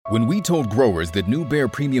When we told growers that new Bayer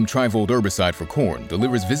Premium Tri-Volt herbicide for corn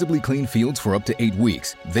delivers visibly clean fields for up to 8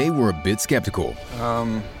 weeks, they were a bit skeptical.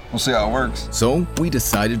 We'll see how it works. So we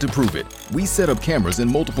decided to prove it. We set up cameras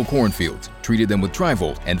in multiple cornfields, treated them with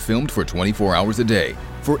Tri-Volt, and filmed for 24 hours a day.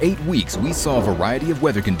 For 8 weeks, we saw a variety of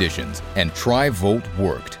weather conditions, and Tri-Volt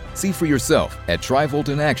worked. See for yourself at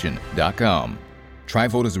TriVoltInAction.com.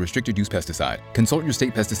 Tri-Volt is a restricted use pesticide. Consult your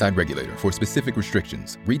state pesticide regulator for specific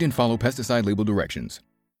restrictions. Read and follow pesticide label directions.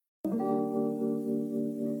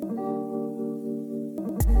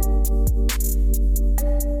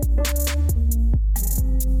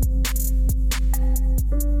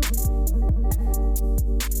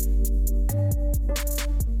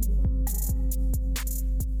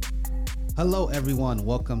 Hello, everyone.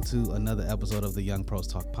 Welcome to another episode of the Young Pros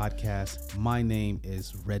Talk podcast. My name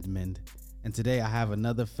is Redmond, and today I have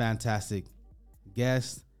another fantastic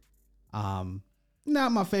guest.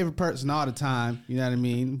 Not my favorite person all the time, you know what I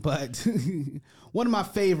mean? But one of my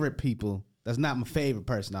favorite people. That's not my favorite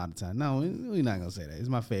person all the time. No, we're not gonna say that. It's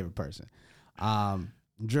my favorite person.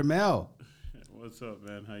 Jermel. What's up,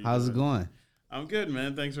 man? How's it going? I'm good,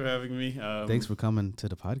 man. Thanks for having me. Thanks for coming to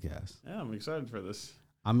the podcast. Yeah, I'm excited for this.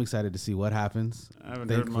 I'm excited to see what happens. I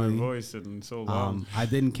haven't heard my voice in so long. I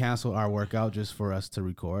didn't cancel our workout just for us to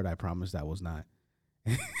record. I promise that was not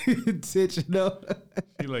intentional.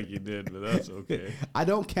 I feel like you did, but that's okay. I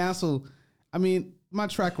don't cancel. I mean, my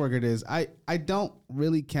track record is I don't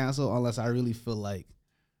really cancel unless I really feel like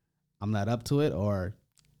I'm not up to it or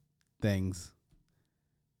things.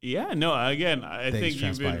 Yeah, no, again, I think you've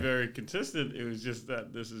transpire. been very consistent. It was just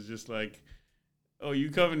that this is just like, oh,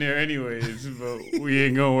 you coming there anyways, but we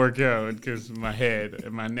ain't gonna work out because of my head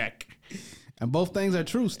and my neck. And both things are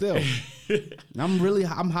true still.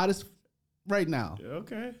 I'm hottest right now.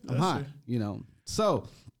 Okay. I'm hot, you know. So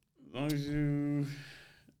As long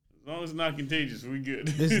as it's not contagious, we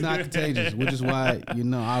good. it's not contagious, which is why, you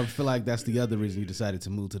know, I feel like that's the other reason you decided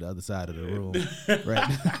to move to the other side of the room.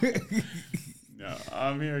 Right. No,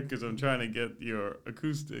 I'm here because I'm trying to get your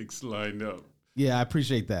acoustics lined up. Yeah, I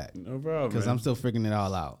appreciate that. No problem. Because I'm still figuring it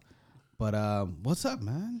all out. But what's up,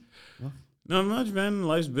 man? Not much, man.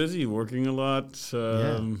 Life's busy, working a lot,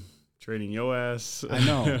 training your ass. I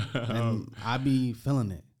know. And I be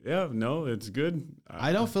feeling it. Yeah, no, it's good.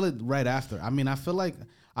 I don't feel it right after. I mean, I feel like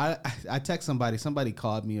I text somebody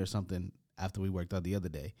called me or something after we worked out the other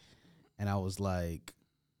day. And I was like,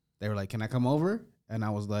 they were like, can I come over? And I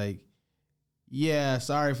was like, yeah,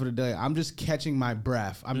 sorry for the delay. I'm just catching my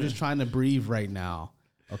breath. I'm just trying to breathe right now.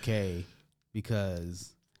 Okay.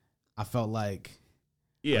 Because I felt like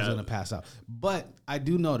I was going to pass out. But I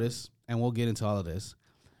do notice, and we'll get into all of this,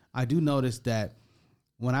 I do notice that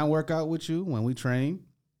when I work out with you, when we train,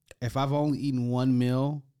 if I've only eaten one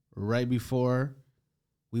meal right before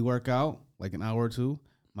we work out, like an hour or two,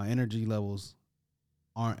 my energy levels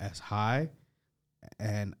aren't as high,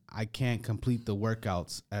 and I can't complete the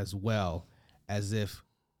workouts as well as if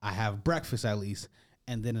I have breakfast at least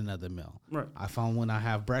and then another meal. Right. I found when I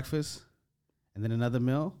have breakfast and then another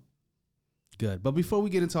meal, good. But before we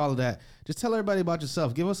get into all of that, just tell everybody about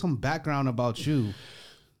yourself. Give us some background about you.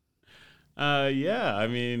 Yeah, I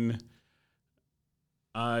mean,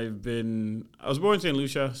 I was born in St.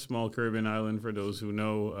 Lucia, small Caribbean island, for those who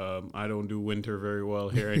know. I don't do winter very well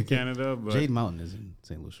here in Canada. But Jade Mountain is in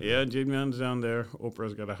St. Lucia. Yeah, Jade Mountain's down there.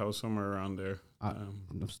 Oprah's got a house somewhere around there.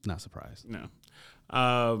 I'm not surprised. No.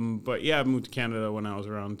 But yeah, I moved to Canada when I was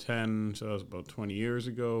around 10, so that was about 20 years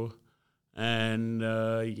ago. And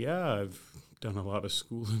yeah, I've done a lot of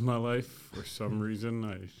school in my life for some reason.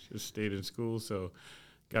 I just stayed in school, so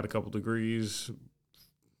got a couple degrees,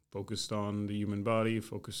 focused on the human body,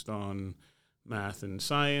 focused on math and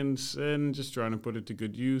science, and just trying to put it to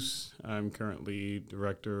good use. I'm currently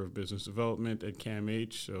Director of Business Development at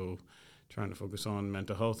CAMH, so trying to focus on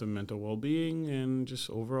mental health and mental well-being and just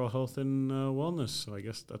overall health and wellness. So I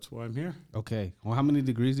guess that's why I'm here. Okay. Well, how many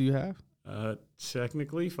degrees do you have?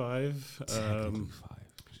 Technically 5. Technically 5.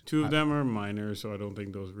 2 of them are minor, so I don't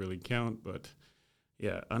think those really count. But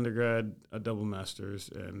yeah, undergrad, a double master's,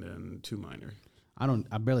 and then 2 minor.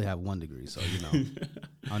 I barely have 1 degree, so you know,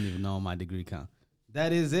 I don't even know my degree count.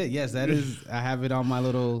 That is it. Yes, that is. I have it on my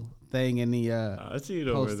little thing in the. I see it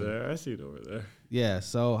over there. Yeah.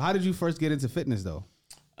 So, how did you first get into fitness, though?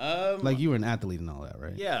 Like you were an athlete and all that,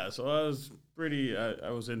 right? Yeah. So I was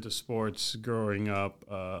I was into sports growing up.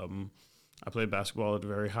 I played basketball at a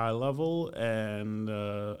very high level, and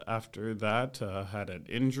after that, had an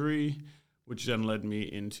injury, which then led me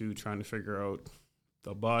into trying to figure out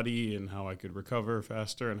the body and how I could recover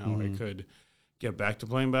faster and how I could get back to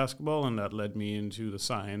playing basketball. And that led me into the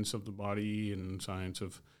science of the body and science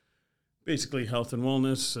of basically health and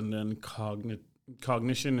wellness, and then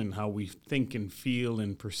cognition and how we think and feel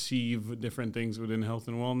and perceive different things within health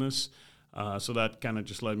and wellness. So that kind of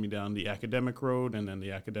just led me down the academic road, and then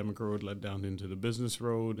the academic road led down into the business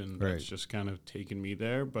road, and that's just kind of taken me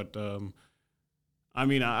there. But I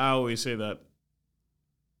mean, I always say that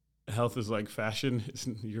health is like fashion.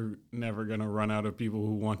 You're never going to run out of people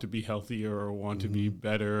who want to be healthier or want to be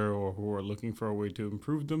better or who are looking for a way to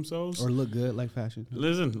improve themselves. Or look good like fashion.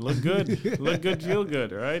 Listen, look good, look good, feel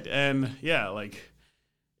good, right? And yeah, like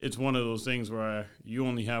it's one of those things where you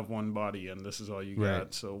only have one body and this is all you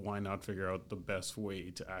got. So why not figure out the best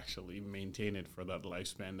way to actually maintain it for that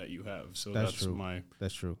lifespan that you have? So that's true.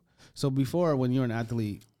 That's true. So before, when you were an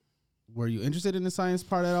athlete, were you interested in the science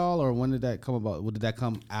part at all, or when did that come about? Did that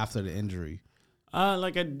come after the injury?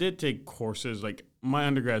 Like I did take courses, like my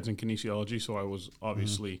undergrad's in kinesiology, so I was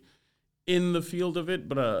obviously in the field of it,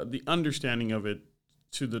 but the understanding of it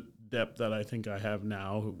to the depth that I think I have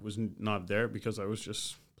now was not there because I was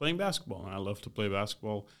just playing basketball, and I love to play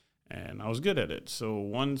basketball, and I was good at it. So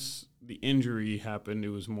once the injury happened, it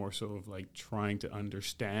was more so of like trying to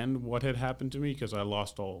understand what had happened to me because I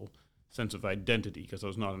lost all sense of identity because I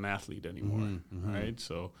was not an athlete anymore, right?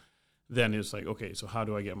 So then it's like, okay, so how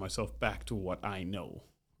do I get myself back to what I know,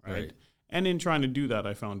 right? And in trying to do that,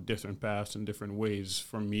 I found different paths and different ways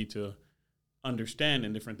for me to understand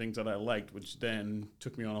and different things that I liked, which then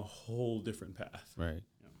took me on a whole different path. Right.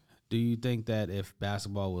 Yeah. Do you think that if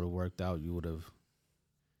basketball would have worked out, you would have,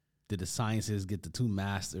 did the sciences get the 2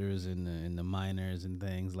 masters and the minors and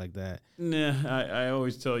things like that? Nah, I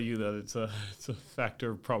always tell you that it's a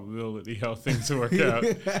factor of probability how things work out.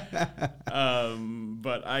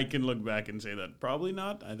 But I can look back and say that probably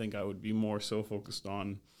not. I think I would be more so focused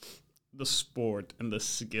on the sport and the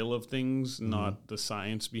skill of things, not the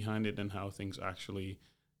science behind it and how things actually,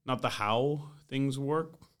 not the how things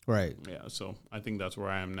work. Right. Yeah, so I think that's where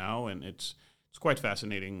I am now, and it's quite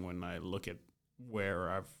fascinating when I look at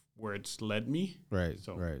where it's led me. Right.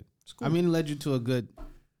 So right. it's cool. I mean, it led you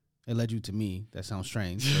to me. That sounds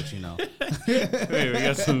strange, but you know. Wait, we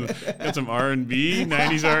got some R&B,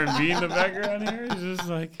 90s R&B in the background here. It's just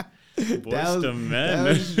like Boyz II Men. That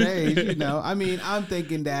was strange, you know. I mean, I'm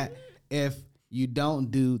thinking that if you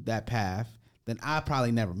don't do that path, then I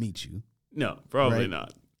probably never meet you. No, probably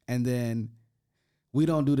not. And then we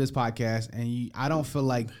don't do this podcast, and I don't feel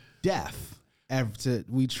like death.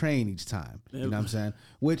 We train each time. You know what I'm saying?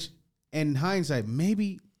 Which, in hindsight,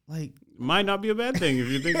 maybe like might not be a bad thing if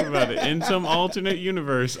you think about it. In some alternate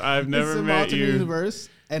universe, I've never met you. Universe,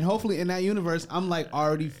 and hopefully in that universe, I'm like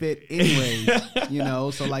already fit anyway. You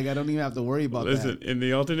know, so like I don't even have to worry about that. Listen, in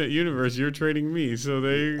the alternate universe, you're training me, so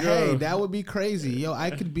there you go. Hey, that would be crazy. Yo,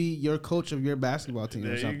 I could be your coach of your basketball team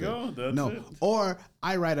or something. There you go. That's it. Or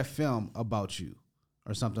I write a film about you.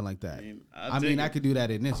 Or something like that. I mean, I could do that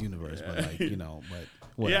in this universe, but like, you know, but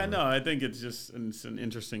whatever. Yeah, no, I think it's an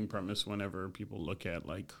interesting premise whenever people look at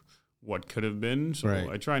like what could have been. So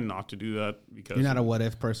I try not to do that because you're not a what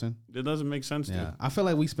if person. It doesn't make sense. Yeah, I feel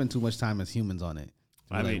like we spend too much time as humans on it.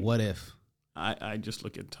 I mean, what if? I just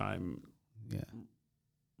look at time,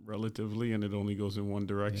 relatively, and it only goes in one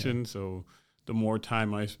direction. Yeah. So the more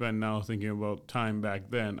time I spend now thinking about time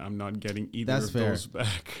back then, I'm not getting either of those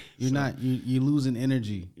back. You're losing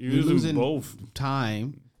energy. You're losing both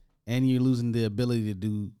time, and you're losing the ability to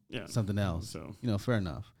do something else. So you know, fair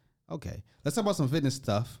enough. Okay, let's talk about some fitness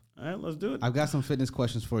stuff. All right, let's do it. I've got some fitness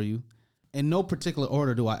questions for you. In no particular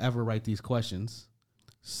order do I ever write these questions.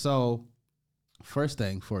 So, first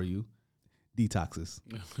thing for you, detoxes.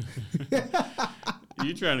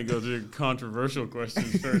 You trying to go through controversial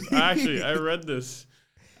questions first. I read this.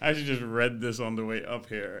 I actually just read this on the way up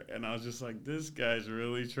here, and I was just like, this guy's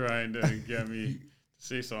really trying to get me to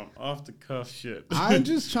say some off-the-cuff shit. I'm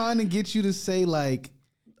just trying to get you to say, like,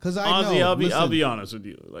 because honestly, I'll be honest with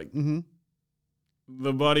you. Like,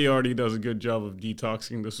 the body already does a good job of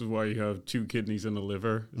detoxing. This is why you have 2 kidneys and a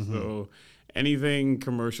liver. So anything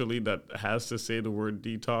commercially that has to say the word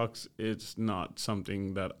detox, it's not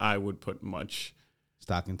something that I would put much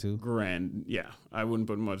stock into. I wouldn't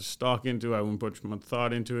put much stock into. I wouldn't put much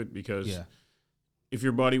thought into it because if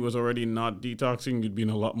your body was already not detoxing, you'd be in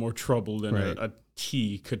a lot more trouble than a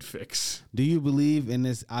tea could fix. Do you believe in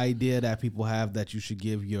this idea that people have that you should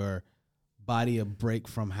give your body a break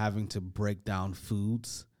from having to break down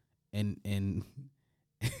foods and and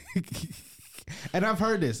I've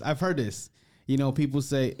heard this. You know, people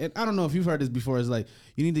say, and I don't know if you've heard this before, it's like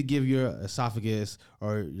you need to give your esophagus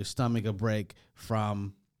or your stomach a break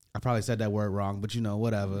from, I probably said that word wrong, but you know,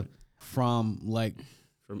 whatever, from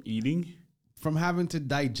eating? from having to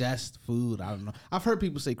digest food. I don't know. I've heard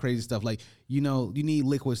people say crazy stuff like, you need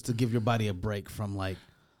liquids to give your body a break from like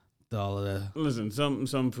all of the. Listen,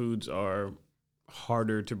 some foods are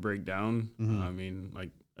harder to break down. Mm-hmm. I mean,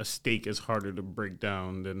 like a steak is harder to break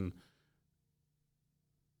down than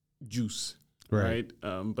juice, right?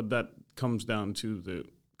 But that comes down to the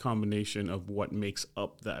combination of what makes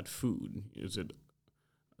up that food. Is it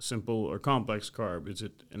simple or complex carb? Is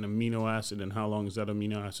it an amino acid, and how long is that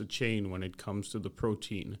amino acid chain when it comes to the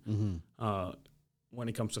protein? Mm-hmm. When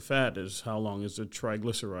it comes to fat, is how long is the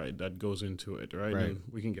triglyceride that goes into it, right? And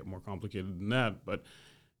we can get more complicated than that, but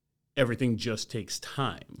everything just takes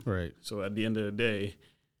time. Right. So at the end of the day,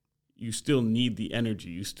 you still need the energy,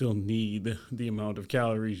 you still need the amount of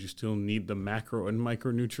calories, you still need the macro and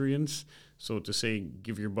micronutrients. So to say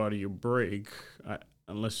give your body a break,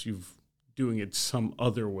 unless you've doing it some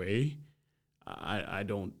other way, I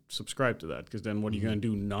don't subscribe to that, because then what are you going to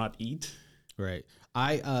do, not eat? Right.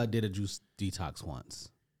 I did a juice detox once.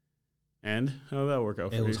 And how did that work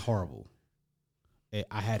out for you? It was horrible.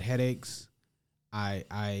 I had headaches. I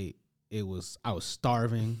was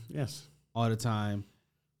starving. Yes. All the time.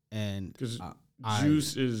 And because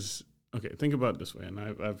juice is, okay, think about it this way. And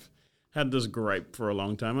I've had this gripe for a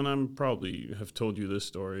long time, and I'm probably have told you this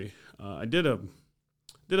story. I did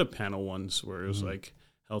a panel once where it was like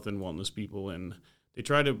health and wellness people, and they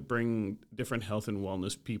try to bring different health and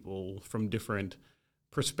wellness people from different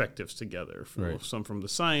perspectives together. Some from the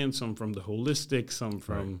science, some from the holistic, some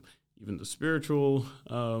from even the spiritual,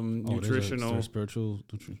 nutritional. There's spiritual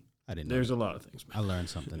nutrition. I didn't know. There's a lot of things, man. I learned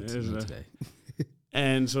something today.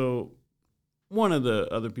 And so one of the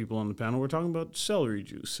other people on the panel were talking about celery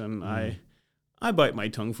juice, and I bite my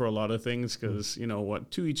tongue for a lot of things because, you know what,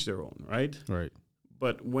 to each their own, right? Right.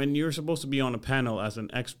 But when you're supposed to be on a panel as an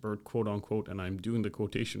expert, quote unquote, and I'm doing the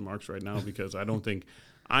quotation marks right now because I don't think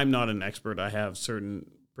I'm not an expert. I have certain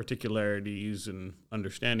particularities and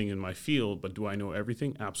understanding in my field, but do I know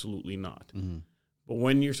everything? Absolutely not. Mm-hmm. But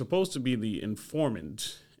when you're supposed to be the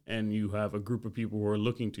informant and you have a group of people who are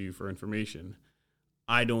looking to you for information,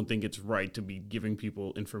 I don't think it's right to be giving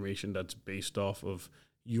people information that's based off of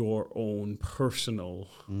your own personal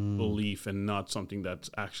belief and not something that's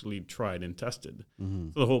actually tried and tested. Mm-hmm.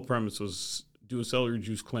 So the whole premise was do a celery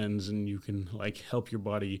juice cleanse and you can like help your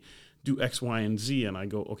body do X, Y, and Z. And I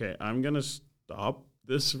go, okay, I'm going to stop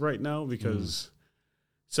this right now because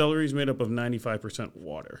celery is made up of 95%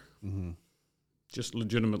 water, just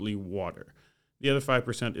legitimately water. The other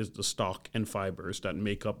 5% is the stalk and fibers that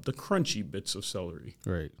make up the crunchy bits of celery.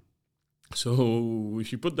 Right. So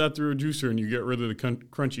if you put that through a juicer and you get rid of the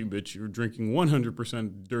crunchy bits, you're drinking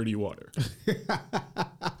 100% dirty water.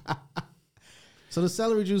 So the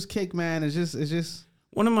celery juice kick, man, is just.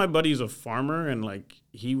 One of my buddies is a farmer, and like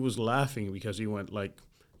he was laughing because he went like,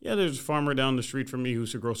 yeah, there's a farmer down the street from me who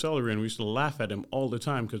used to grow celery, and we used to laugh at him all the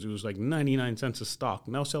time because it was like 99 cents a stalk.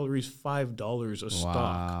 Now celery's $5 a stock.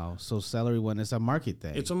 Wow. So celery, when it's a market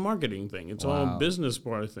thing. It's a marketing thing. It's all a business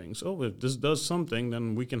part of things. Oh, if this does something,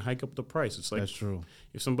 then we can hike up the price. It's like, that's true.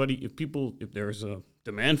 If there's a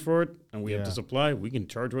demand for it and we have the supply, we can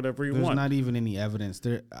charge whatever you want. There's not even any evidence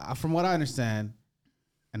there. From what I understand,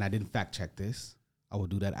 and I didn't fact check this, I will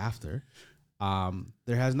do that after.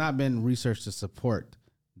 There has not been research to support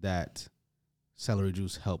that celery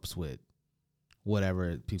juice helps with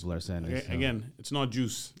whatever people are saying. Okay, again, it's not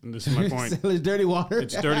juice, and this is my point. It's dirty water.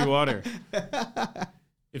 It's dirty water.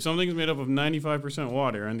 If something is made up of 95%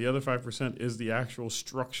 water and the other 5% is the actual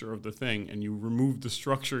structure of the thing, and you remove the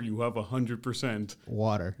structure, you have 100%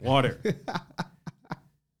 water.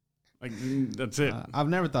 Like, that's it. I've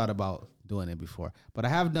never thought about doing it before, but I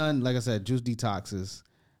have done, like I said, juice detoxes.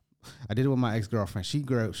 I did it with my ex-girlfriend. She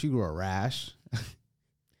grew a rash.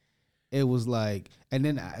 It was like, and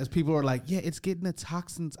then as people were like, yeah, it's getting the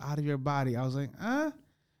toxins out of your body. I was like, I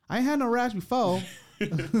ain't had no rash before.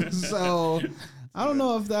 So I don't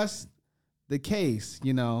know if that's the case,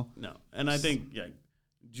 you know? No. And I think,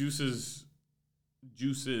 juices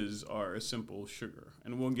are a simple sugar.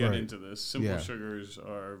 And we'll get into this. Simple sugars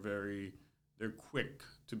are they're quick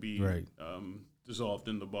to be dissolved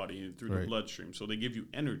in the body through the bloodstream. So they give you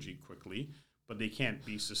energy quickly, but they can't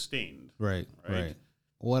be sustained. Right.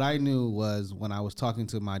 What I knew was when I was talking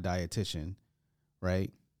to my dietitian,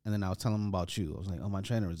 right? And then I was telling him about you. I was like, oh, my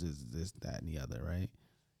trainer is this, that, and the other, right?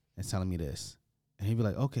 And telling me this. And he'd be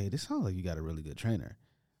like, okay, this sounds like you got a really good trainer.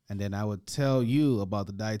 And then I would tell you about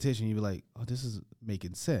the dietitian. You'd be like, oh, this is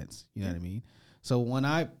making sense. You know what I mean? So when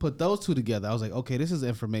I put those two together, I was like, okay, this is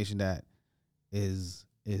information that is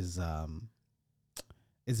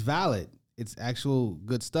valid. It's actual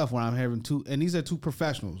good stuff when I'm having two, and these are two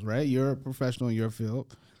professionals, right? You're a professional in your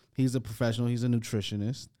field. He's a professional. He's a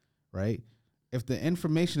nutritionist, right? If the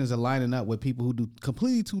information is aligning up with people who do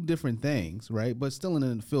completely two different things, right, but still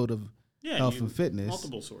in the field of health and fitness,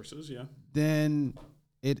 multiple sources, yeah, then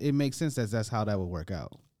it makes sense that that's how that would work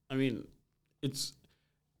out. I mean, it's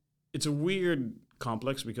a weird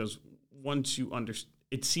complex because once you understand,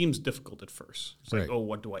 it seems difficult at first. It's like, oh,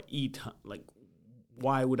 what do I eat? Like,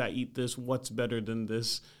 why would I eat this? What's better than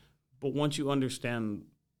this? But once you understand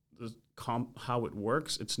how it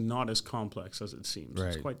works, it's not as complex as it seems. Right.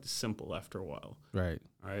 It's quite simple after a while. Right.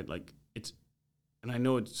 All right. Like and I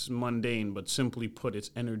know it's mundane, but simply put,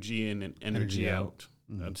 it's energy in and energy out.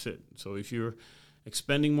 Mm-hmm. That's it. So if you're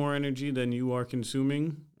expending more energy than you are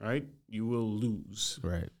consuming, right, you will lose.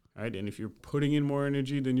 Right. Right. And if you're putting in more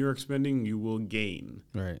energy than you're expending, you will gain.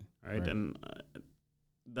 Right. Right. And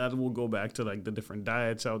that will go back to like the different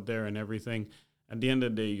diets out there and everything. At the end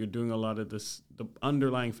of the day, you're doing a lot of this. The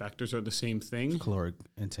underlying factors are the same thing. Caloric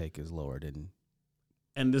intake is lowered,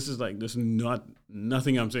 and this is like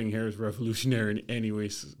nothing I'm saying here is revolutionary in any way,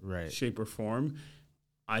 shape, or form.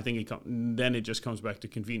 I think then it just comes back to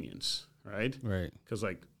convenience, right? Right. Because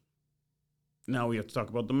like now we have to talk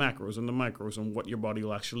about the macros and the micros and what your body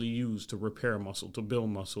will actually use to repair muscle, to build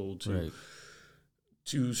muscle, to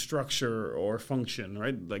structure or function,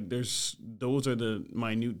 right? Like those are the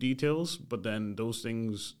minute details, but then those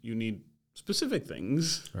things, you need specific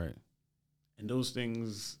things. Right. And those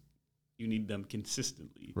things, you need them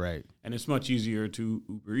consistently. Right. And it's much easier to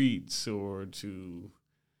Uber Eats or to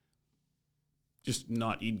just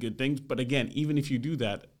not eat good things. But again, even if you do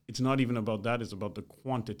that, it's not even about that. It's about the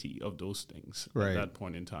quantity of those things at that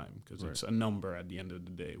point in time, because it's a number at the end of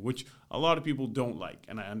the day, which a lot of people don't like.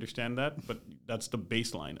 And I understand that, but that's the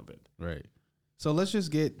baseline of it. Right. So let's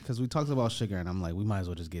just because we talked about sugar, and I'm like, we might as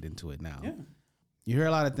well just get into it now. Yeah. You hear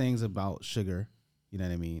a lot of things about sugar. You know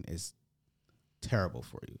what I mean? It's terrible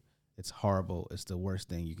for you. It's horrible. It's the worst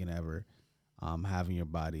thing you can ever have in your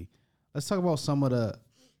body. Let's talk about some of the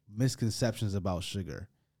misconceptions about sugar.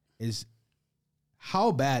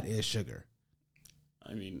 How bad is sugar?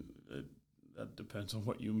 I mean, that depends on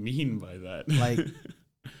what you mean by that. Like,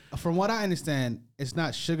 from what I understand, it's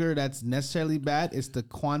not sugar that's necessarily bad. It's the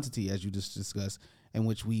quantity, as you just discussed, in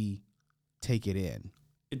which we take it in.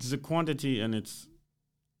 It's the quantity, and it's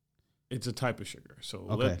a type of sugar. So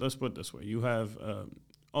let's put it this way. You have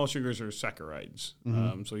all sugars are saccharides.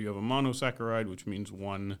 Mm-hmm. So you have a monosaccharide, which means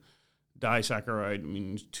one. Disaccharide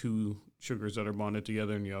means two sugars that are bonded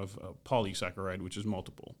together, and you have a polysaccharide, which is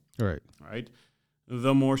multiple. Right.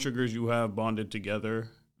 The more sugars you have bonded together,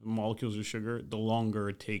 molecules of sugar, the longer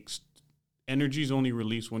it takes. Energy is only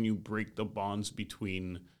released when you break the bonds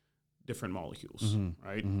between different molecules,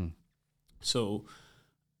 right? Mm-hmm. So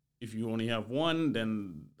if you only have one,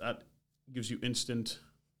 then that gives you instant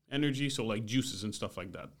energy. So like juices and stuff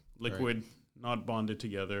like that, liquid, not bonded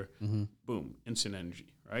together, boom, instant energy.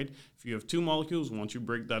 Right? If you have two molecules, once you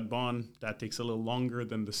break that bond, that takes a little longer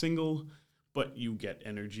than the single, but you get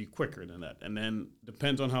energy quicker than that. And then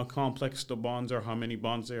depends on how complex the bonds are, how many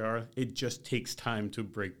bonds there are. It just takes time to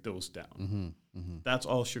break those down. That's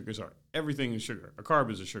all sugars are. Everything is sugar. A carb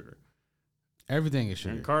is a sugar. Everything is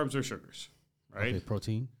sugar. And carbs are sugars, right? Okay,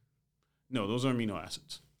 protein? No, those are amino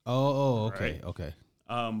acids. Oh, okay, right? Okay.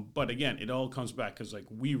 But again, it all comes back because like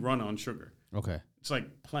we run on sugar. Okay. It's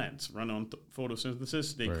like plants run on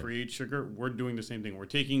photosynthesis. They create sugar. We're doing the same thing. We're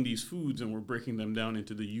taking these foods and we're breaking them down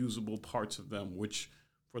into the usable parts of them, which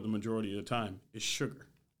for the majority of the time is sugar.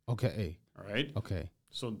 Okay. All right? Okay.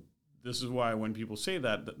 So this is why when people say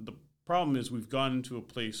that, the problem is we've gotten to a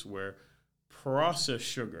place where processed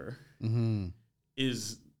sugar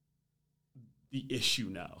is the issue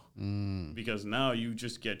now. Because now you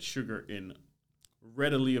just get sugar in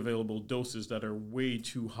readily available doses that are way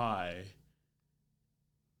too high.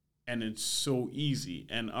 And it's so easy.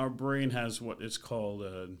 And our brain has what is called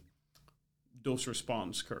a dose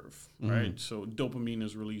response curve, right? So dopamine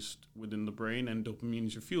is released within the brain, and dopamine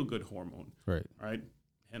is your feel-good hormone. Right?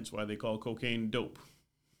 Hence why they call cocaine dope.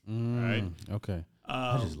 Right? Okay.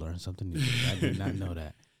 I just learned something new. I did not know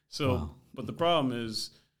that. So, but the problem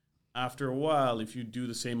is, after a while, if you do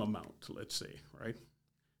the same amount, let's say, right?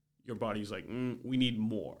 Your body's like, we need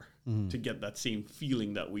more to get that same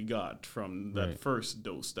feeling that we got from that first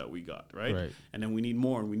dose that we got, right? And then we need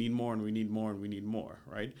more, and we need more, and we need more, and we need more,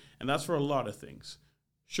 right? And that's for a lot of things.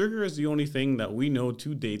 Sugar is the only thing that we know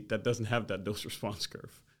to date that doesn't have that dose response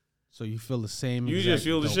curve. So you feel the same. You just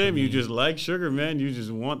feel the same. You just like sugar, man. You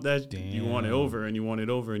just want that. Damn. You want it over, and you want it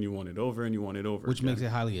over, and you want it over, and you want it over. Which makes it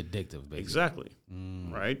highly addictive, basically. Exactly.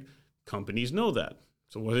 Right? Companies know that.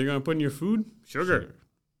 So what are you going to put in your food? Sugar.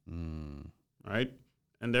 Right?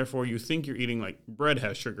 And therefore, you think you're eating, like, bread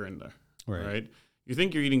has sugar in there, right? You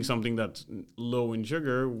think you're eating something that's low in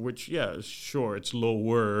sugar, which, yeah, sure, it's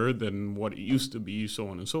lower than what it used to be, so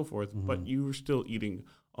on and so forth, but you're still eating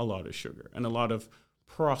a lot of sugar and a lot of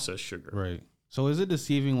processed sugar. Right. So is it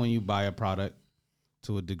deceiving when you buy a product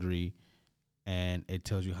to a degree and it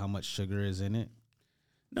tells you how much sugar is in it?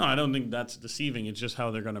 No, I don't think that's deceiving. It's just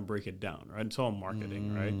how they're going to break it down, right? It's all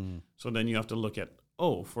marketing, right? So then you have to look at,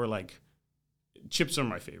 for like, chips are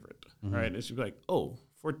my favorite, right? It's like,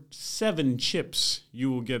 for 7 chips,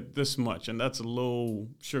 you will get this much, and that's low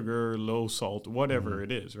sugar, low salt, whatever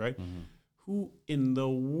it is, right? Who in the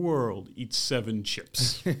world eats 7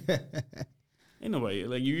 chips? Ain't nobody.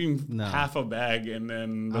 Like, you're eating half a bag, and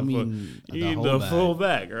then you eat the full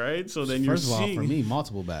bag, right? So then First of all, for me,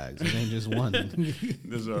 multiple bags. It ain't just one.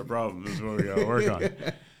 This is our problem. This is what we got to work on.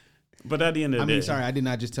 But at the end of the day. Sorry, I did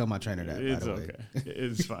not just tell my trainer that. It's okay.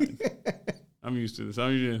 It's fine. I'm used to this.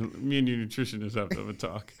 Me and your nutritionist have to have a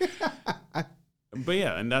talk. But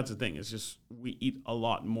yeah, and that's the thing. It's just we eat a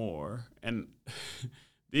lot more. And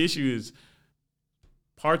the issue is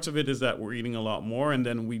parts of it is that we're eating a lot more, and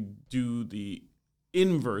then we do the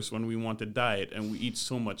inverse when we want to diet, and we eat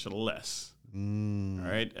so much less. All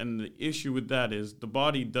right? And the issue with that is the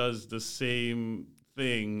body does the same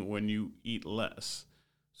thing when you eat less.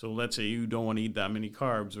 So let's say you don't want to eat that many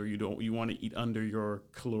carbs, or you want to eat under your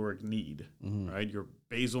caloric need, right? Your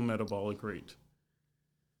basal metabolic rate.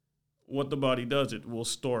 What the body does, it will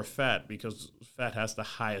store fat because fat has the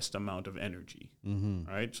highest amount of energy,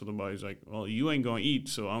 right? So the body's like, well, you ain't going to eat,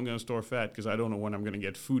 so I'm going to store fat because I don't know when I'm going to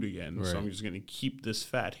get food again. Right. So I'm just going to keep this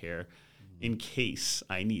fat here in case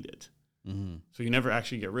I need it. So you never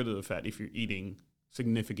actually get rid of the fat if you're eating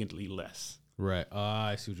significantly less. Right.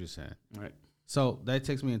 I see what you're saying. Right. So that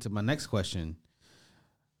takes me into my next question.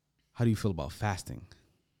 How do you feel about fasting?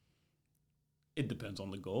 It depends on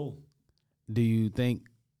the goal. Do you think,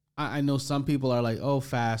 I know some people are like,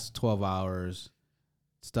 fast 12 hours,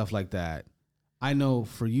 stuff like that. I know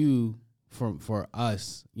for you, for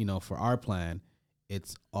us, for our plan,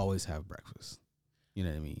 it's always have breakfast. You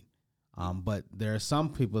know what I mean? But there are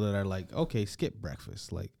some people that are like, okay, skip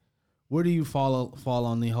breakfast. Like, where do you fall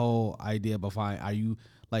on the whole idea behind, are you,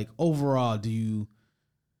 like, overall, do you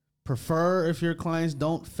prefer if your clients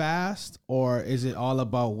don't fast, or is it all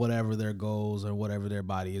about whatever their goals or whatever their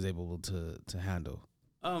body is able to handle?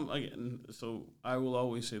 Again, so I will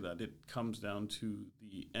always say that it comes down to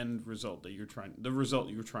the end result that you're trying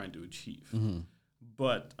to achieve.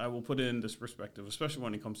 But I will put it in this perspective, especially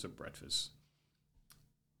when it comes to breakfast.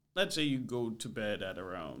 Let's say you go to bed at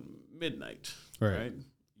around midnight, right?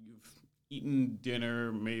 You've eaten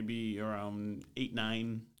dinner maybe around 8,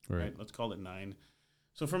 9, right? Let's call it 9.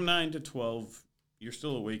 So from 9 to 12, you're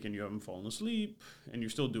still awake and you haven't fallen asleep and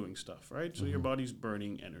you're still doing stuff, right? So your body's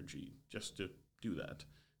burning energy just to do that.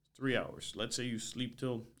 3 hours. Let's say you sleep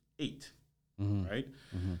till 8, right?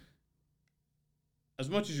 As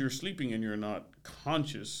much as you're sleeping and you're not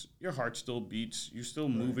conscious, your heart still beats. You still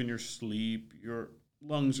move in your sleep. Your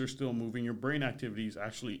lungs are still moving. Your brain activities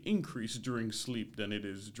actually increase during sleep than it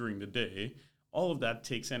is during the day. All of that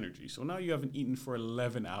takes energy. So now you haven't eaten for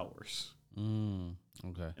 11 hours.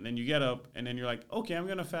 Okay. And then you get up and then you're like, okay, I'm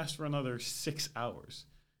going to fast for another 6 hours.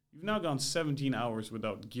 You've now gone 17 hours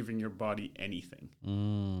without giving your body anything,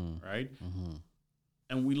 right?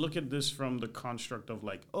 And we look at this from the construct of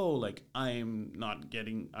like, I'm not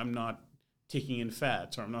taking in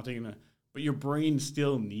fats, or I'm not taking but your brain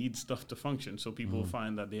still needs stuff to function. So people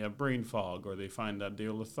find that they have brain fog, or they find that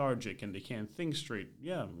they're lethargic and they can't think straight.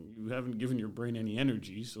 Yeah, you haven't given your brain any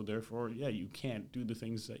energy, so therefore, you can't do the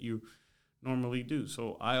things that you normally do.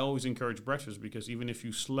 So I always encourage breakfast, because even if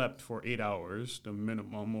you slept for 8 hours, the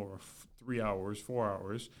minimum, or 3 hours, 4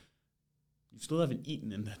 hours, you still haven't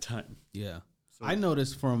eaten in that time. Yeah. So I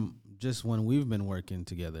noticed from just when we've been working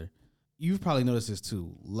together, you've probably noticed this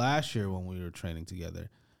too. Last year when we were training together,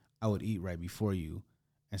 I would eat right before you,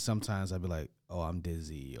 and sometimes I'd be like, oh, I'm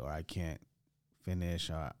dizzy, or I can't finish,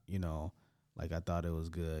 or, like I thought it was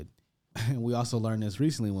good. And we also learned this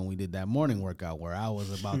recently when we did that morning workout where I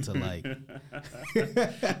was about to like.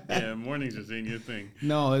 Yeah, mornings just ain't your thing.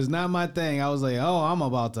 No, it's not my thing. I was like, oh, I'm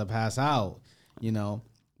about to pass out,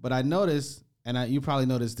 But I noticed, and you probably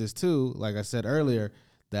noticed this too, like I said earlier,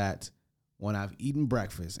 that when I've eaten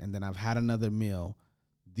breakfast and then I've had another meal,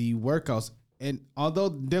 the workouts, and although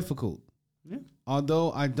difficult,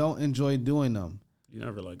 although I don't enjoy doing them. You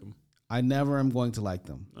never like them. I never am going to like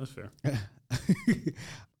them. That's fair.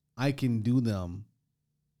 I can do them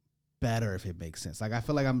better if it makes sense. Like I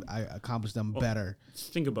feel like I accomplish them better.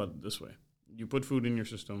 Think about it this way: you put food in your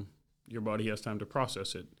system, your body has time to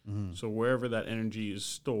process it. Mm-hmm. So wherever that energy is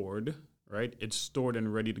stored, right, it's stored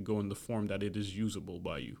and ready to go in the form that it is usable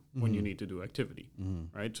by you when you need to do activity,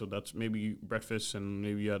 right? So that's maybe breakfast and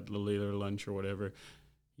maybe you had a later lunch or whatever.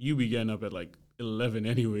 You be getting up at like 11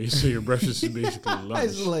 anyway, so your breakfast is basically lunch.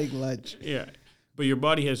 It's like lunch. Yeah, but your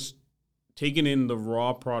body has taken in the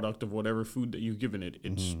raw product of whatever food that you've given it.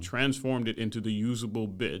 It's transformed it into the usable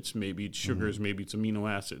bits. Maybe it's sugars, maybe it's amino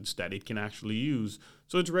acids that it can actually use.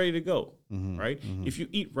 So it's ready to go, right? If you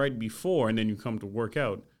eat right before and then you come to work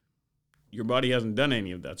out, your body hasn't done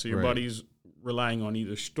any of that. So your body's relying on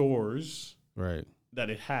either stores that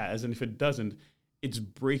it has, and if it doesn't, it's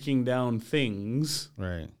breaking down things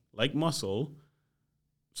like muscle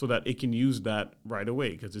so that it can use that right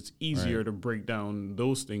away, because it's easier to break down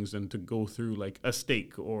those things than to go through like a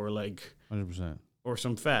steak or like 100%. or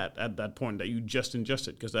some fat at that point that you just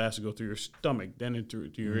ingested, because that has to go through your stomach, then it through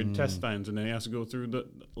to your intestines, and then it has to go through the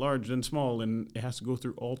large and small, and it has to go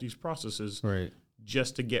through all these processes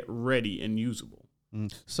just to get ready and usable.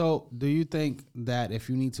 So do you think that if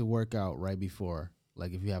you need to work out right before,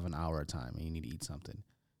 like if you have an hour of time and you need to eat something,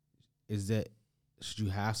 should you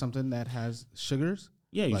have something that has sugars?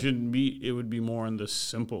 Yeah, you shouldn't be. It would be more on the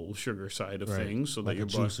simple sugar side of things, so like that your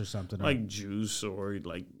juice or something, like juice or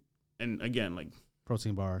like, and again, like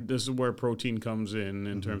protein bar. This is where protein comes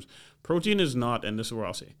in terms. Protein is not, and this is where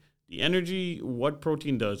I'll say the energy. What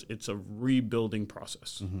protein does, it's a rebuilding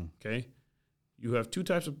process. Okay, you have two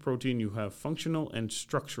types of protein. You have functional and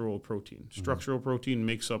structural protein. Structural protein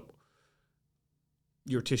makes up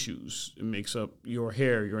your tissues, it makes up your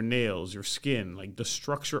hair, your nails, your skin, like the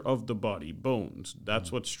structure of the body, bones.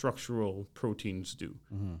 That's what structural proteins do.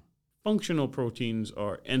 Functional proteins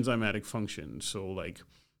are enzymatic functions, so like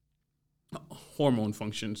hormone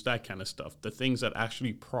functions, that kind of stuff, the things that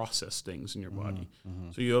actually process things in your body.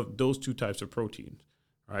 So you have those two types of proteins,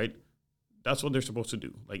 right? That's what they're supposed to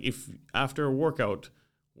do. Like if after a workout,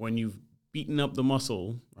 when you've beaten up the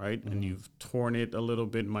muscle, right, and you've torn it a little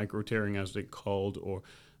bit, micro tearing as they called, or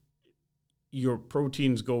your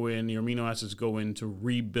proteins go in, your amino acids go in to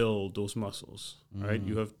rebuild those muscles, right?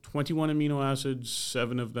 You have 21 amino acids,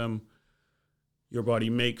 7 of them your body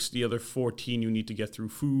makes. The other 14 you need to get through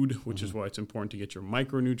food, which is why it's important to get your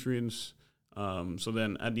micronutrients. So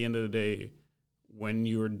then at the end of the day, when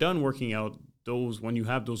you're done working out, when you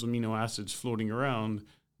have those amino acids floating around,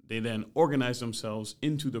 they then organize themselves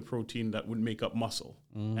into the protein that would make up muscle.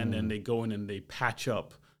 And then they go in and they patch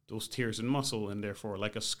up those tears in muscle, and therefore,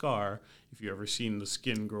 like a scar, if you've ever seen the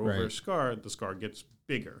skin grow over a scar, the scar gets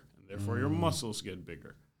bigger, and therefore your muscles get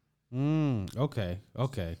bigger. Okay.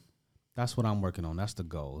 That's what I'm working on. That's the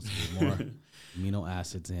goal, is to get more amino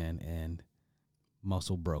acids in and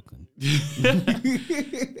muscle broken.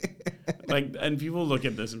 Like, and people look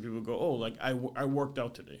at this and people go, oh, like I worked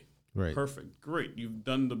out today. Right. Perfect. Great. You've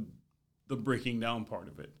done the breaking down part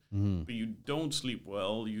of it. But you don't sleep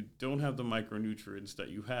well. You don't have the micronutrients that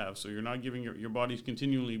you have. So you're not giving your body's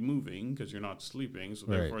continually moving because you're not sleeping. So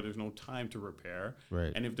therefore there's no time to repair.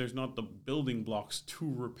 Right. And if there's not the building blocks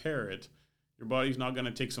to repair it, your body's not going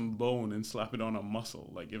to take some bone and slap it on a muscle.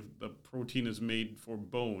 Like if the protein is made for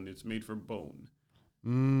bone, it's made for bone.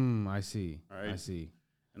 I see. Right? I see.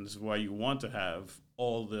 And this is why you want to have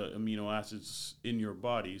all the amino acids in your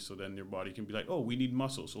body, so then your body can be like, oh, we need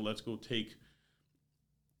muscle, so let's go take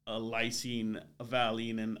a lysine, a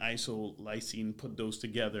valine, and isolysine, put those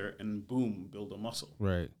together, and boom, build a muscle.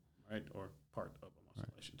 Right. Right? Or part of a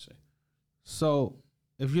muscle, I should say. So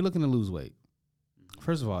if you're looking to lose weight,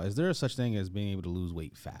 first of all, is there a such thing as being able to lose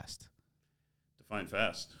weight fast? Define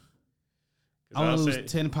fast. I want to lose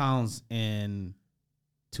 10 pounds in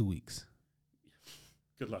 2 weeks.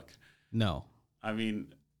 Good luck. No. I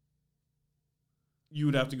mean, you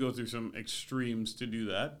would have to go through some extremes to do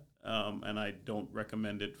that. And I don't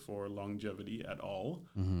recommend it for longevity at all.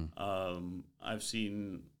 I've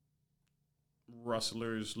seen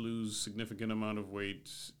wrestlers lose significant amount of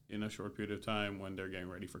weight in a short period of time when they're getting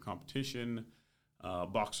ready for competition.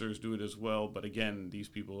 Boxers do it as well. But again, these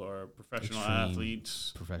people are professional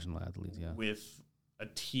athletes. Yeah. With a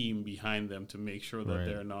team behind them to make sure that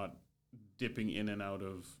they're not dipping in and out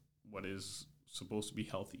of what is supposed to be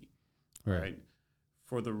healthy. Right.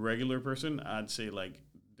 For the regular person, I'd say like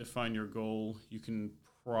define your goal. You can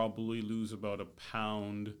probably lose about a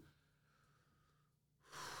pound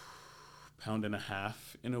and a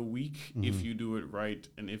half in a week if you do it right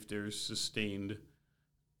and if there's sustained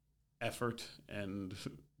effort and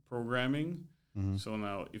programming. So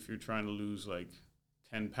now if you're trying to lose like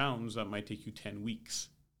 10 pounds, that might take you 10 weeks.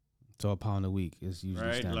 So a pound a week is usually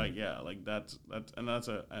right. standard. Like, yeah, like that's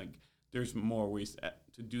there's more ways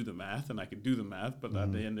to do the math, and I could do the math, but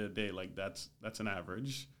at the end of the day, like that's an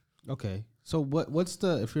average. Okay. So what's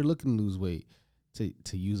the, if you're looking to lose weight,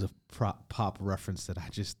 to use a pop reference that I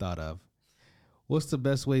just thought of, what's the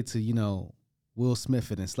best way to, Will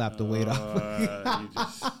Smith it and slap the weight off?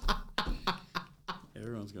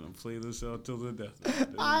 Everyone's gonna play this out till the death.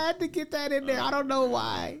 I had to get that in there. I don't know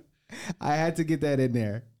why. I had to get that in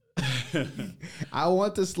there. I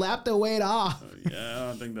want to slap the weight off. Yeah, I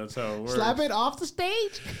don't think that's how it works. Slap it off the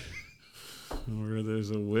stage. Where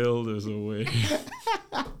there's a will, there's a way.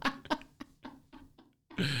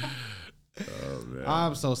 Oh, man.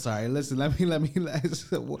 I'm so sorry. Listen, let me.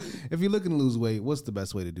 If you're looking to lose weight, what's the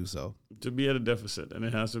best way to do so? To be at a deficit, and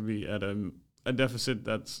it has to be at a deficit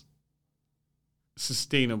that's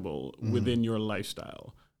sustainable within your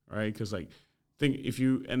lifestyle, right? Because like, think if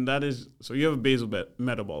you, and that is, so you have a basal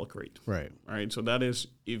metabolic rate, Right. Right. So that is,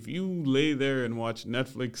 if you lay there and watch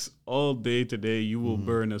Netflix all day today, you will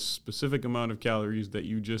burn a specific amount of calories that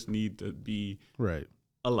you just need to be Right.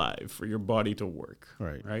 alive for your body to work.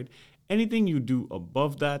 Right. Right. Anything you do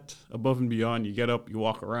above that, above and beyond, you get up, you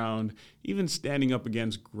walk around, even standing up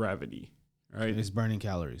against gravity, right? It's burning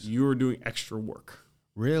calories. You're doing extra work,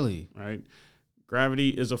 Really? right? Gravity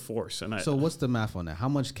is a force, and So what's the math on that? How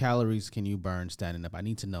much calories can you burn standing up? I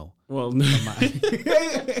need to know. well, it's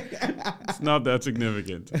not that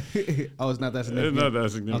significant. Oh, it's not that significant? It's not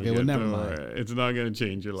that significant. Okay, well, never Don't mind. worry. It's not going to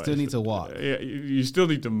change your life. Still need to walk. Yeah, you still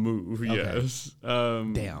need to move. Okay. Yes.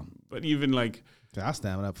 Damn. But even like, I'll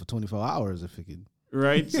stand up for 24 hours if it could.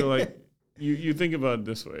 right? So like, you think about it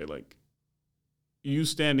this way, like, you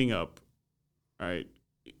standing up, right?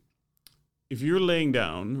 If you're laying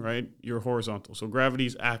down, right, you're horizontal. So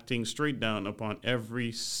gravity's acting straight down upon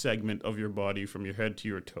every segment of your body from your head to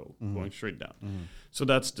your toe, going straight down. So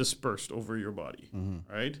that's dispersed over your body,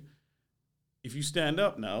 right? If you stand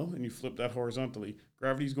up now and you flip that horizontally,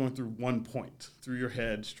 gravity's going through one point, through your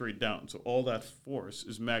head, straight down. So all that force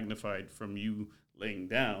is magnified from you laying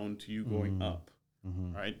down to you going up,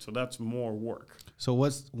 right? So that's more work. So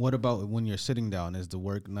what about when you're sitting down? Is the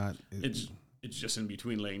work not? It's just in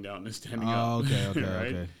between laying down and standing Oh, up. okay,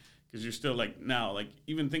 right? okay. Because you're still like now, like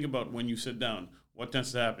even think about when you sit down, what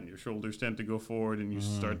tends to happen? Your shoulders tend to go forward and you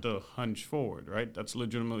start to hunch forward, right? That's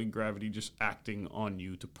legitimately gravity just acting on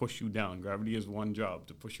you to push you down. Gravity has one job,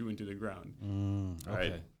 to push you into the ground,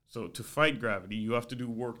 right? Okay. So to fight gravity, you have to do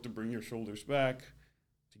work to bring your shoulders back,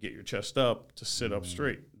 to get your chest up, to sit up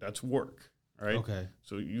straight. That's work, right? Okay.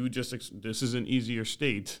 So you just, this is an easier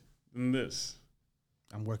state than this.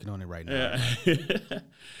 I'm working on it right now. Yeah.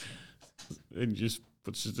 It just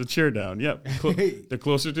puts the chair down. Yep. The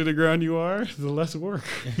closer to the ground you are, the less work.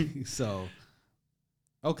 So,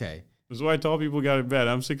 okay. That's why tall people got it bad.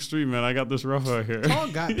 I'm 6'3", man. I got this rough out here. Tall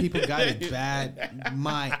people got it bad.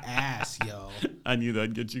 My ass, yo. I knew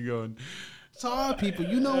that'd get you going. Tall people,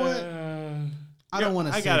 you know what? I don't want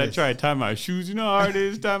to say I gotta this. try to tie my shoes. You know how hard it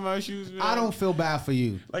is to tie my shoes, man? I don't feel bad for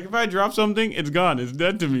you. Like, if I drop something, it's gone. It's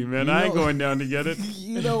dead to me, man. I ain't going down to get it.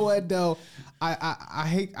 You know what, though?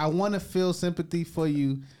 I want to feel sympathy for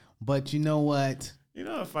you, but you know what? You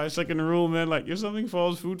know, a 5-second rule, man. Like, if something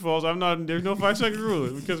falls, food falls. There's no 5-second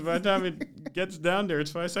rule, because by the time it gets down there,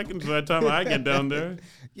 it's 5 seconds. By the time I get down there,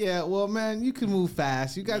 Yeah, well, man, you can move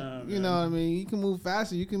fast. You got, you know what I mean? You can move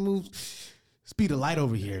faster. You can move speed of light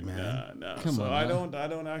over here, man. no. Come So on, I man.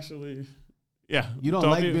 don't actually. Yeah, You don't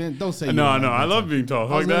tall like people- being, don't say you No, don't no, like I being love tall. being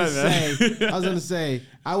tall. I was Fuck gonna that, man. I was gonna say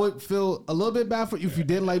I would feel a little bit bad for you if you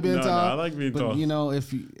didn't like being No, tall. I like being but tall. You know,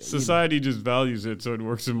 if you Society just values it, so it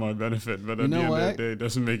works in my benefit. But at the know end what? of the day, it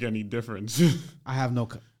doesn't make any difference. I have no.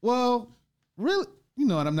 Well, really, you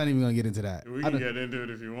know what? I'm not even gonna get into that. We I can don't- get into it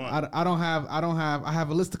if you want. I have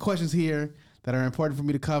a list of questions here that are important for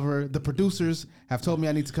me to cover. The producers have told me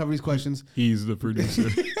I need to cover these questions. He's the producer.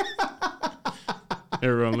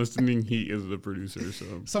 Everyone listening, he is the producer.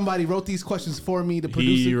 So Somebody wrote these questions for me. The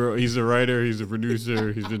producer. he's the writer, he's the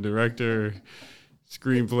producer, he's the director,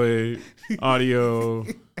 screenplay, audio,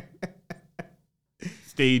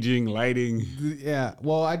 staging, lighting. Yeah.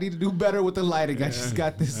 Well, I need to do better with the lighting. I just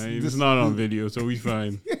got this. It's not on video, so we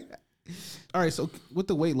fine. All right. So with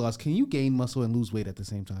the weight loss, can you gain muscle and lose weight at the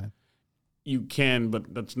same time? You can,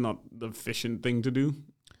 but that's not the efficient thing to do.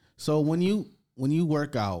 So when you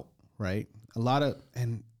work out, right?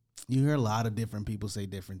 And you hear a lot of different people say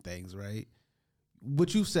different things, right?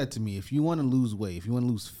 What you've said to me, if you want to lose weight, if you want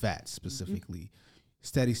to lose fat specifically,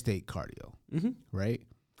 steady state cardio, right?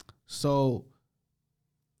 So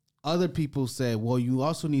other people say, well, you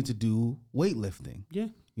also need to do weightlifting. Yeah.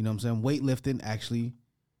 You know what I'm saying? Weightlifting actually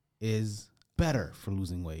is better for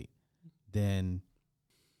losing weight than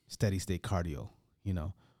steady state cardio, you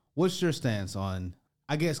know. What's your stance on,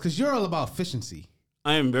 I guess, because you're all about efficiency.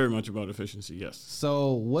 I am very much about efficiency, yes.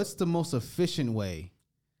 So what's the most efficient way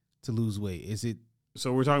to lose weight? Is it?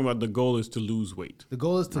 So we're talking about the goal is to lose weight. The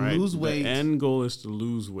goal is to lose weight. The end goal is to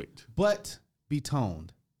lose weight. But be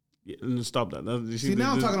toned. Yeah, and stop that. See,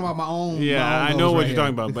 now I'm talking about my own. Yeah, my own I know what you're here.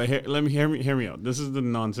 talking about, but hear me out. This is the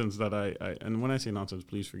nonsense that I and when I say nonsense,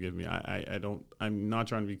 please forgive me. I'm not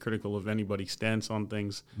trying to be critical of anybody's stance on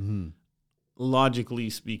things. Mm-hmm. Logically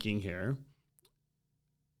speaking here,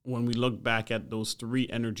 when we look back at those three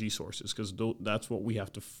energy sources, because that's what we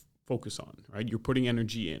have to focus on, right? You're putting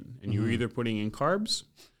energy in, and you're either putting in carbs,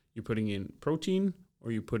 you're putting in protein,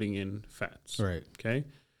 or you're putting in fats. Right. Okay?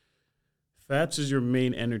 Fats is your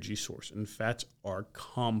main energy source, and fats are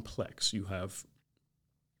complex. You have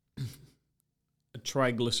a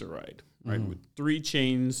triglyceride, right, with 3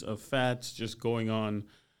 chains of fats just going on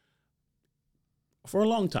for a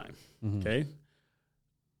long time, okay?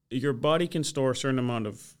 Your body can store a certain amount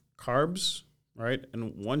of carbs, right?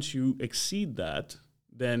 And once you exceed that,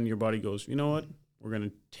 then your body goes, you know what? We're going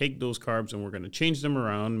to take those carbs and we're going to change them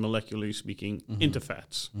around, molecularly speaking, into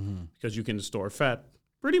fats, because you can store fat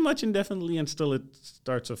pretty much indefinitely, and still it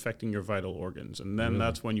starts affecting your vital organs. And then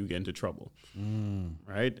that's when you get into trouble,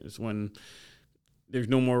 right? It's when there's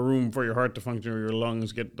no more room for your heart to function or your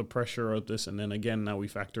lungs get the pressure of this. And then again, now we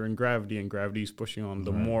factor in gravity, and gravity is pushing on.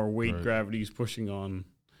 The more weight gravity is pushing on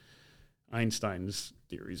Einstein's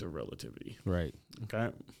theories of relativity. Right.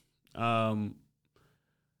 Okay.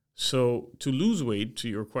 So to lose weight, to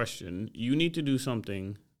your question, you need to do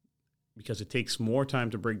something because it takes more time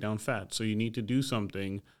to break down fat. So you need to do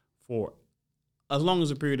something for as long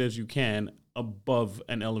as a period as you can above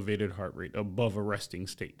an elevated heart rate, above a resting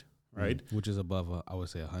state, right? Which is above, I would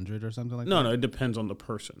say, 100 or something like that? No, it depends on the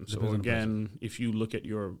person. So again, if you look at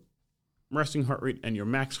your resting heart rate and your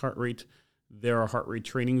max heart rate, there are heart rate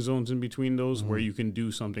training zones in between those where you can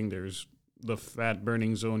do something. There's the fat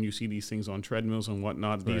burning zone. You see these things on treadmills and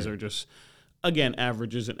whatnot. These are just, again,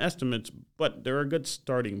 averages and estimates, but they're a good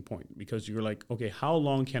starting point because you're like, okay, how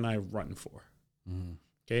long can I run for?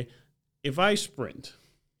 Okay. If I sprint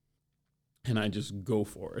and I just go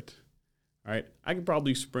for it, right, I could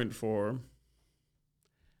probably sprint for,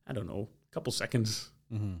 I don't know, a couple seconds,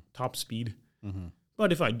 top speed.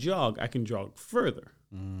 But if I jog, I can jog further,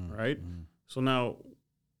 right? So now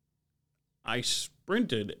I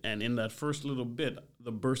sprinted, and in that first little bit,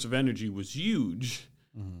 the burst of energy was huge,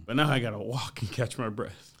 but now I got to walk and catch my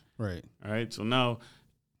breath. Right. All right. So now,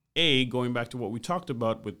 going back to what we talked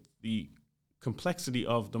about with the complexity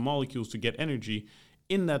of the molecules to get energy,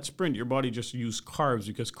 in that sprint, your body just used carbs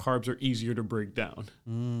because carbs are easier to break down.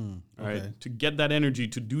 All right. To get that energy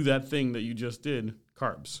to do that thing that you just did,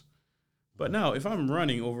 carbs. But now, if I'm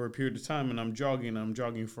running over a period of time and I'm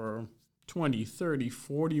jogging for 20, 30,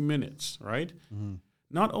 40 minutes, right?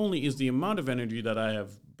 Not only is the amount of energy that I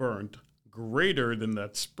have burnt greater than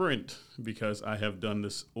that sprint because I have done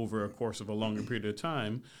this over a course of a longer period of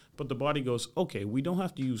time, but the body goes, okay, we don't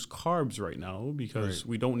have to use carbs right now because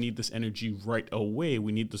we don't need this energy right away.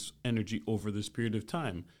 We need this energy over this period of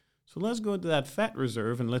time. So let's go to that fat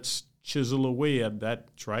reserve and let's chisel away at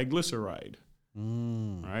that triglyceride,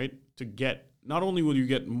 right? To get, not only will you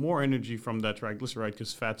get more energy from that triglyceride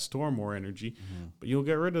because fats store more energy, but you'll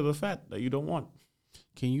get rid of the fat that you don't want.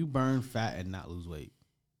 Can you burn fat and not lose weight?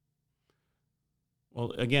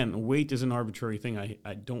 Well, again, weight is an arbitrary thing.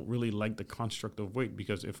 I don't really like the construct of weight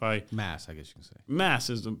because if I... Mass, I guess you can say. Mass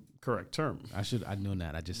is the correct term. I know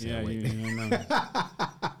that. I just said weight. You know.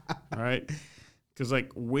 All right? Because,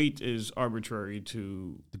 like, weight is arbitrary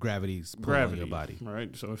to... The gravity's pulling your body.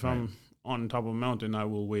 Right? So if I'm on top of a mountain, I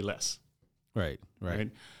will weigh less. Right.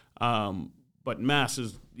 But mass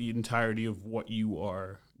is the entirety of what you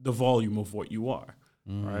are, the volume of what you are,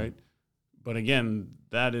 right? But again,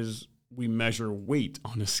 that is, we measure weight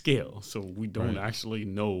on a scale, so we don't actually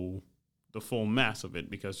know the full mass of it,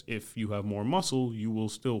 because if you have more muscle, you will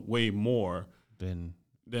still weigh more than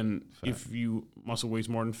if you muscle weighs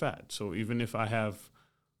more than fat. So even if I have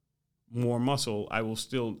more muscle, I will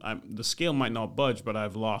still, the scale might not budge, but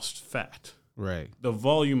I've lost fat. Right. The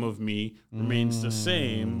volume of me remains the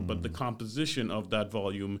same, but the composition of that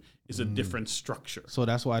volume is a different structure. So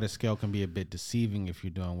that's why the scale can be a bit deceiving if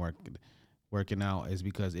you're doing working out, is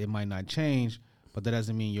because it might not change, but that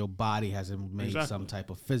doesn't mean your body hasn't made some type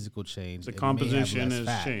of physical change. The composition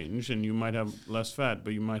has changed, and you might have less fat,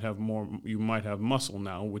 but you might have more. You might have muscle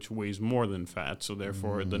now, which weighs more than fat. So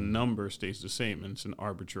therefore, the number stays the same, and it's an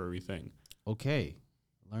arbitrary thing. Okay,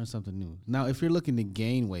 learn something new. Now, if you're looking to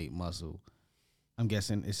gain weight, muscle, I'm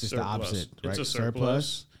guessing it's just the opposite, right? It's a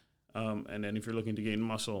surplus. And then if you're looking to gain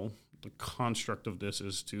muscle, the construct of this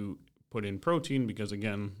is to put in protein because,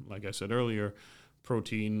 again, like I said earlier,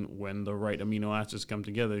 protein, when the right amino acids come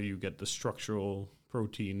together, you get the structural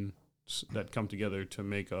protein that come together to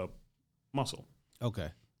make up muscle. Okay.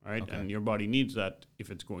 Right? Okay. And your body needs that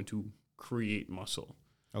if it's going to create muscle.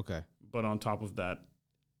 Okay. But on top of that,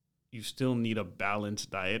 you still need a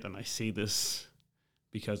balanced diet. And I say this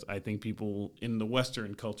because I think people in the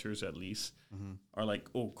Western cultures, at least, are like,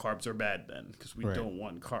 oh, carbs are bad then because we don't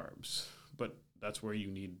want carbs. But that's where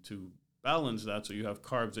you need to balance that. So you have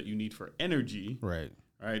carbs that you need for energy. Right.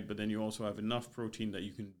 Right. But then you also have enough protein that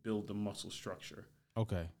you can build the muscle structure.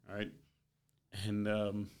 Okay. All right. And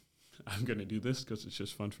I'm going to do this because it's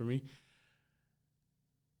just fun for me.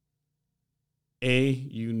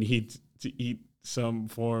 You need to eat some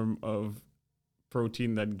form of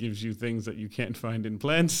protein that gives you things that you can't find in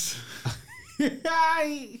plants.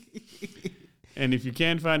 And if you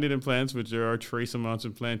can't find it in plants, which there are trace amounts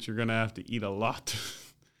in plants, you're going to have to eat a lot.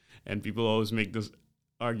 And people always make this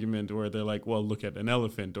argument where they're like, well, look at an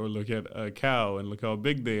elephant or look at a cow and look how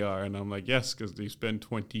big they are. And I'm like, yes, because they spend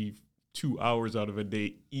 22 hours out of a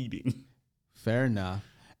day eating. Fair enough.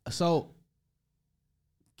 So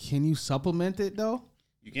can you supplement it though?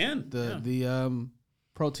 You can. The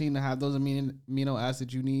protein to have those amino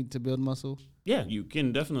acids you need to build muscle? Yeah, you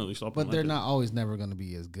can definitely supplement. But they're not always never going to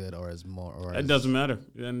be as good or as more. Or it doesn't matter.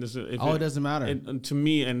 And this is, it doesn't matter. And to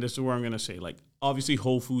me, and this is where I'm going to say, like, obviously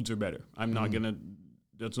whole foods are better. I'm not going to,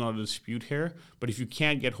 that's not a dispute here. But if you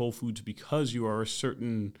can't get whole foods because you are a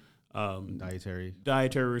certain dietary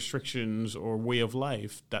restrictions or way of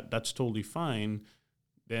life, that's totally fine.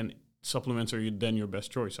 Then supplements are then your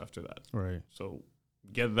best choice after that. Right. So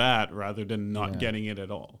get that rather than not getting it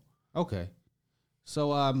at all. Okay.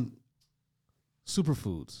 So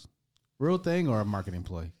superfoods, real thing or a marketing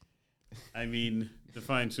ploy? I mean,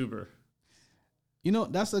 define super. You know,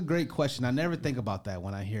 that's a great question. I never think about that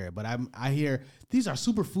when I hear it, but I hear these are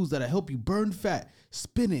superfoods that help you burn fat,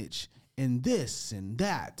 spinach, and this and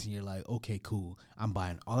that. And you're like, okay, cool. I'm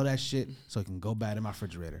buying all of that shit so it can go bad in my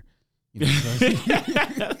refrigerator. You know,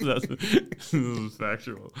 that's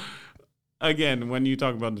factual. Again, when you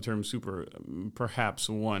talk about the term super, perhaps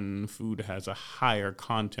one food has a higher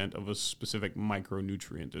content of a specific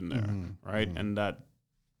micronutrient in there, right? And that,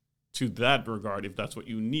 to that regard, if that's what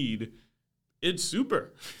you need, it's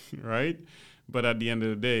super, right? But at the end of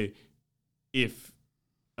the day, if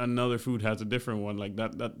another food has a different one, like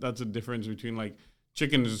that's a difference between, like,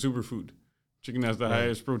 chicken is a superfood. Chicken has the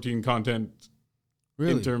highest protein content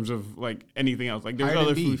in terms of, like, anything else. Like, there's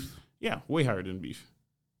other foods. Yeah, way higher than beef.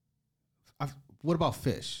 What about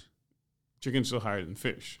fish? Chicken's still higher than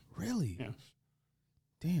fish. Really? Yeah.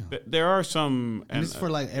 Damn. There are some... And it's for,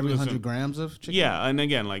 like, every 100 grams of chicken? Yeah, and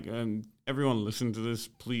again, like, everyone listen to this,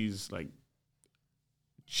 please, like,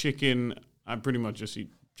 chicken, I pretty much just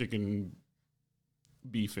eat chicken,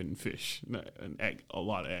 beef, and fish, and egg, a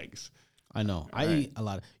lot of eggs. I know. I eat a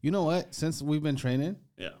lot of... You know what? Since we've been training,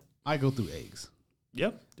 I go through eggs.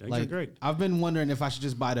 Yep, eggs are great. I've been wondering if I should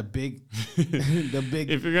just buy the big, the big.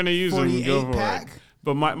 If you're gonna use them, go for pack. it.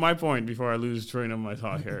 But my point, before I lose train of my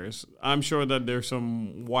thought here, is I'm sure that there's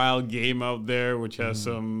some wild game out there which has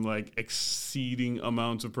some, like, exceeding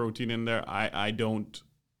amounts of protein in there. I don't.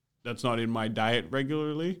 That's not in my diet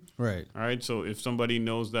regularly. Right. All right. So if somebody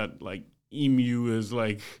knows that, like, emu is,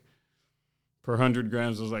 like, per 100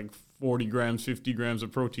 grams is like 40 grams, 50 grams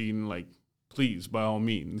of protein, like, please, by all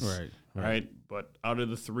means. Right. But out of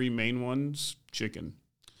the three main ones, chicken.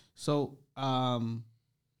 So,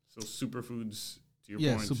 superfoods, to your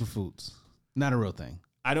point. Yeah, superfoods. Not a real thing.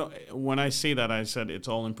 When I say that, I said it's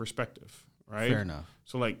all in perspective, right? Fair enough.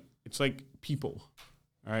 So, like, it's like people,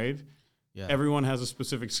 right? Yeah. Everyone has a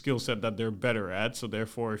specific skill set that they're better at. So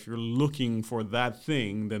therefore, if you're looking for that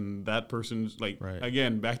thing, then that person's, like,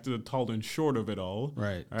 again, back to the tall and short of it all.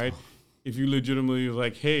 Right. If you legitimately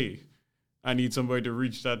like, hey, I need somebody to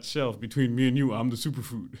reach that shelf between me and you, I'm the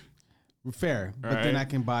superfood. Fair. But then I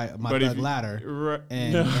can buy my Doug ladder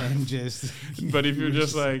and just... But if you're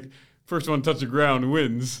just like, first one to touch the ground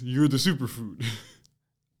wins, you're the superfood.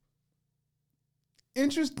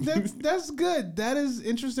 That's good. That is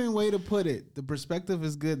interesting way to put it. The perspective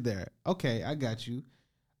is good there. Okay, I got you.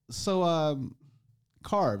 So,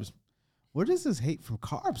 carbs. Where does this hate from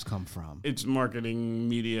carbs come from? It's marketing,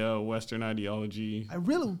 media, Western ideology.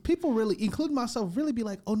 People really, including myself, really be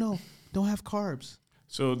like, oh no, don't have carbs.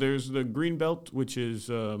 So there's the Green Belt, which is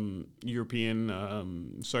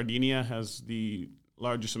European. Sardinia has the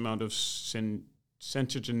largest amount of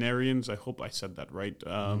centenarians. I hope I said that right.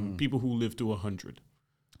 People who live to 100.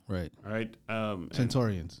 Right. All right.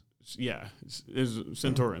 Centaurians. Yeah. It's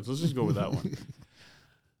centaurians. Let's just go with that one.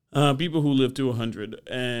 People who live to 100,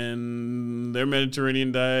 and their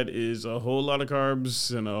Mediterranean diet is a whole lot of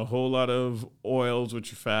carbs and a whole lot of oils,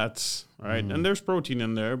 which are fats, right? And there's protein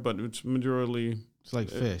in there, but it's majority It's like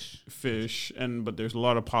fish. But there's a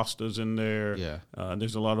lot of pastas in there. Yeah.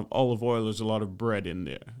 There's a lot of olive oil. There's a lot of bread in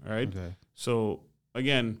there, right? Okay. So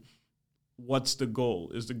again, what's the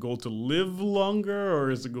goal? Is the goal to live longer, or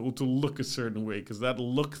is the goal to look a certain way? Because that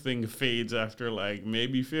look thing fades after like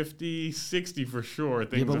maybe 50, 60 for sure.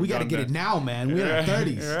 Yeah, but we got to get it now, man. We're in our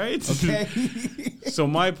 30s. Right? Okay. So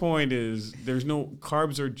my point is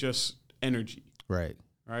carbs are just energy. Right.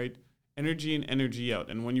 Right? Energy in, energy out.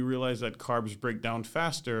 And when you realize that carbs break down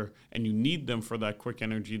faster and you need them for that quick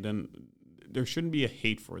energy, then there shouldn't be a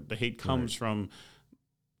hate for it. The hate comes from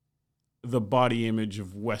the body image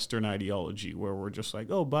of Western ideology, where we're just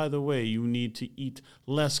like, oh, by the way, you need to eat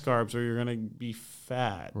less carbs or you're going to be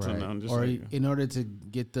fat. Right. And I'm just or like, in order to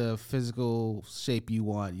get the physical shape you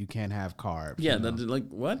want, you can't have carbs. yeah, you know? that's like,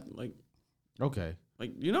 what? Like, Okay.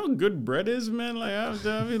 like, you know how good bread is, man? Like,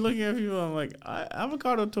 I mean, looking at people, I'm like,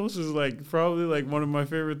 avocado toast is like probably like one of my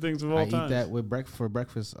favorite things of all time. I eat that with for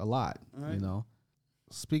breakfast a lot, Right. you know.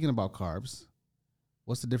 Speaking about carbs,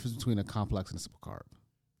 what's the difference between a complex and a simple carb?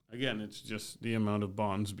 Again, it's just the amount of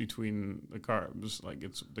bonds between the carbs. Like,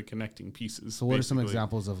 it's the connecting pieces. So what are some basically.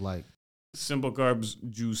 examples of like? Simple carbs,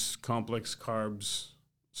 juice. Complex carbs,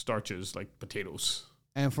 starches like potatoes.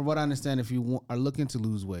 And from what I understand, if you are looking to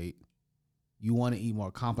lose weight, you want to eat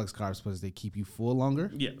more complex carbs because they keep you full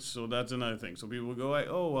longer. Yes, so that's another thing. So people go like,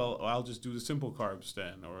 oh, well, I'll just do the simple carbs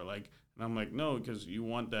then. Or like, and I'm like, no, because you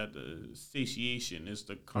want that satiation is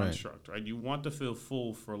the construct, right? You want to feel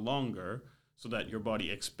full for longer so that your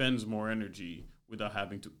body expends more energy without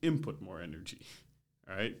having to input more energy,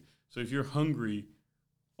 right? So if you're hungry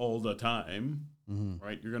all the time,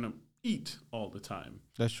 right, you're going to eat all the time.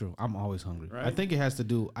 That's true. I'm always hungry. Right? I think it has to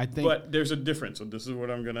do, But there's a difference. So this is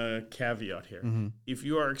what I'm going to caveat here. Mm-hmm. If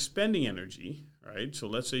you are expending energy, right, so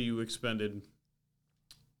let's say you expended,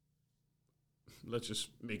 let's just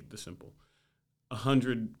make this simple,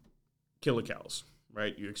 100 kilocalories,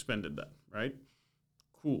 right? You expended that, right?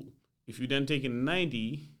 Cool. If you then take in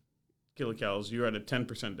 90 kilocalories, you're at a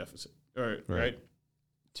 10% deficit, right?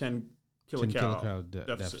 10 kilocalorie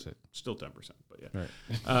deficit. Still 10%, but yeah.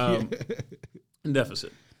 Right.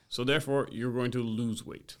 Deficit. So therefore, you're going to lose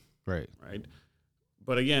weight. Right. Right.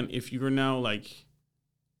 But again, if you're now like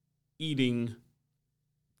eating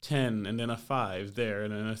 10 and then a 5 there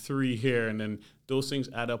and then a 3 here, and then those things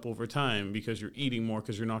add up over time because you're eating more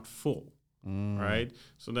because you're not full. Right.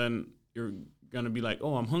 So then you're going to be like,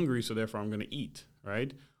 oh, I'm hungry, so therefore I'm going to eat.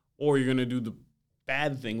 Right. Or you're going to do the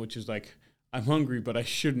bad thing, which is like, I'm hungry, but I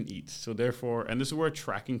shouldn't eat. So therefore, and this is where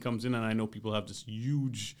tracking comes in. And I know people have this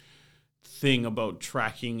huge thing about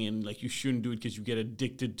tracking and like you shouldn't do it because you get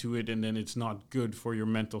addicted to it and then it's not good for your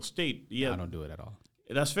mental state. Yeah, I don't do it at all.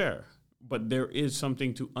 That's fair. But there is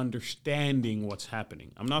something to understanding what's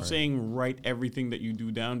happening. I'm not saying write everything that you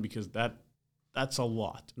do down because that's a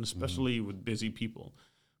lot, and especially with busy people.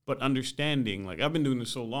 But understanding, like I've been doing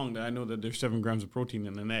this so long that I know that there's 7 grams of protein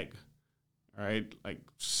in an egg. All right, like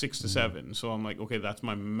 6 to 7. So I'm like, okay, that's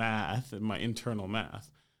my math and my internal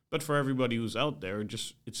math. But for everybody who's out there,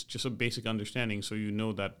 it's just a basic understanding. So you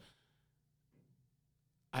know that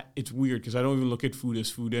it's weird because I don't even look at food as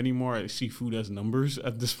food anymore. I see food as numbers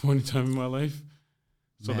at this point in time in my life.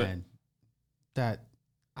 So man.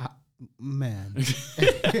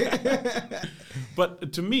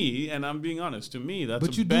 But to me, and I'm being honest, to me, that's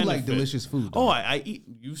but you do like delicious food. Though. Oh, I eat.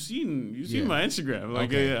 You've seen my Instagram.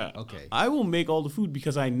 Like, okay. I will make all the food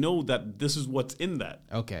because I know that this is what's in that.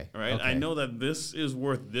 Okay. Right. Okay. I know that this is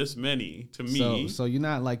worth this many to me. So you're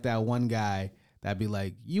not like that one guy that'd be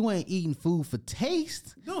like, you ain't eating food for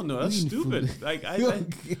taste. No, that's stupid. Food. Like I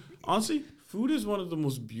honestly. Food is one of the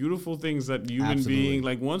most beautiful things that human being,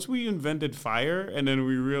 like once we invented fire and then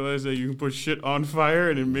we realized that you can put shit on fire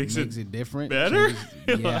and it makes it different, better.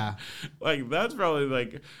 Yeah. Like that's probably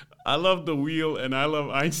like, I love the wheel and I love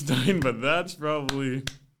Einstein, but that's probably.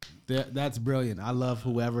 That's brilliant. I love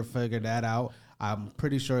whoever figured that out. I'm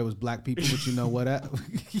pretty sure it was black people, but you know what?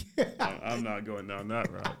 I'm not going down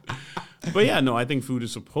that route. But yeah, no, I think food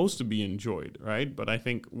is supposed to be enjoyed, right? But I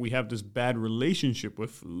think we have this bad relationship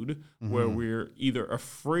with food where we're either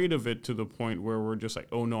afraid of it to the point where we're just like,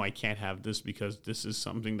 oh no, I can't have this because this is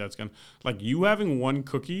something that's going to, like you having one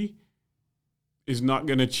cookie is not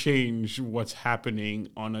going to change what's happening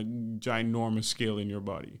on a ginormous scale in your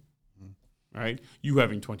body, right? You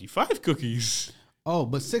having 25 cookies. Oh,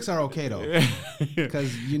 but 6 are okay though.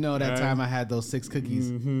 Because you know that time I had those 6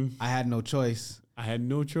 cookies, I had no choice. I had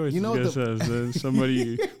no choice. You know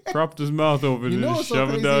somebody propped his mouth open and what's so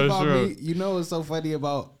shoved it crazy down his about throat. me? You know what's so funny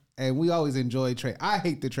about, and we always enjoy training. I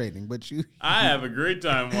hate the training, but you. I have a great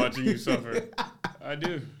time watching you suffer. I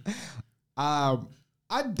do. I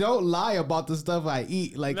don't lie about the stuff I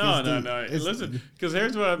eat. Like No. Listen, because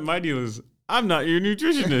here's what my deal is. I'm not your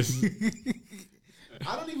nutritionist.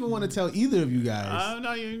 I don't even want to tell either of you guys. I'm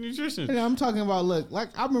not your nutritionist. And I'm talking about, look, like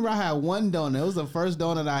I remember I had one donut. It was the first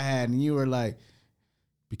donut I had, and you were like,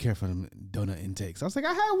 be careful of donut intakes. I was like,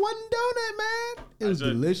 I had one donut, man. It was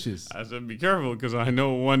delicious. I said, be careful, because I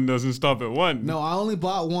know one doesn't stop at one. No, I only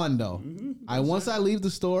bought one, though. Once I leave the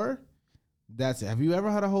store, that's it. Have you ever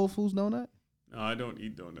had a Whole Foods donut? No, I don't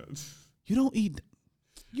eat donuts. You don't eat.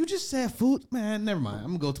 You just said food, man. Never mind.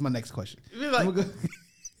 I'm gonna go to my next question.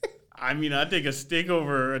 I mean, I take a steak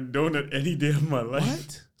over a donut any day of my life.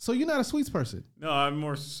 What? So you're not a sweets person? No, I'm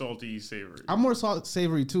more salty, savory. I'm more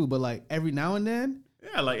savory too, but like every now and then.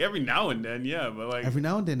 Yeah, like every now and then, yeah, but like every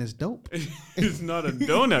now and then is dope. It's not a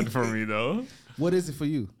donut for me though. What is it for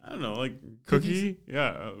you? I don't know, like cookie,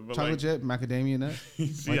 yeah, but chocolate chip, macadamia nut.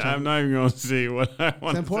 See, I'm not even gonna say what I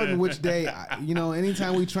want. It's important which day.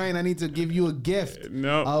 Anytime we train, I need to give you a gift.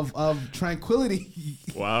 Of tranquility.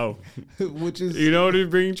 Wow. Which is, you know what would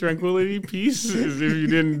bring tranquility, peace, is if you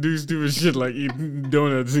didn't do stupid shit like eat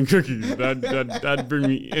donuts and cookies. That'd bring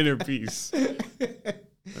me inner peace.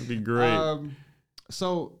 That'd be great.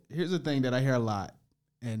 So here's the thing that I hear a lot,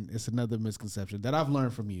 and it's another misconception that I've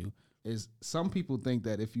learned from you. Is some people think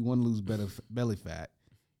that if you want to lose belly fat,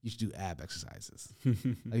 you should do ab exercises.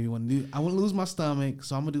 Like I want to lose my stomach,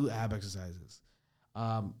 so I'm gonna do ab exercises.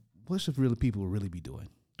 What should people really be doing?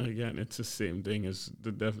 Again, it's the same thing as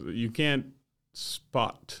you can't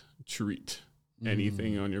spot treat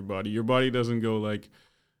anything on your body. Your body doesn't go like,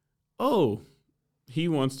 oh, he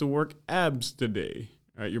wants to work abs today.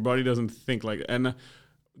 Right? Your body doesn't think like that. And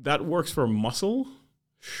that works for muscle,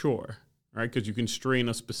 sure. Right, because you can strain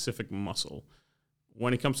a specific muscle.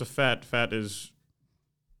 When it comes to fat is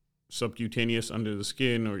subcutaneous under the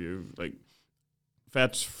skin, or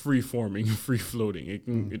fat's free forming, free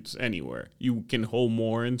floating. It's anywhere. You can hold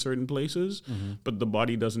more in certain places, but the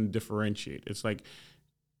body doesn't differentiate. It's like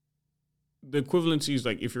the equivalency is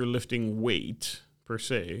like if you're lifting weight per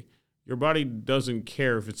se, your body doesn't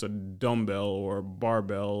care if it's a dumbbell or a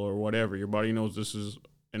barbell or whatever. Your body knows this is.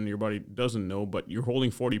 And your body doesn't know, but you're holding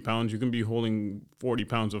 40 pounds. You can be holding 40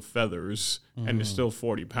 pounds of feathers, and it's still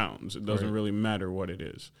 40 pounds. It doesn't really matter what it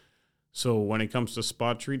is. So when it comes to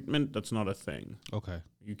spot treatment, that's not a thing. Okay.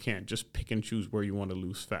 You can't just pick and choose where you want to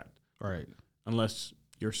lose fat. Right. Unless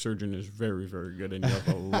your surgeon is very, very good and you have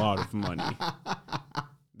a lot of money.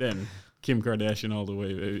 Then Kim Kardashian all the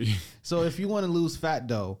way, baby. So if you want to lose fat,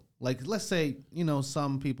 though, like let's say,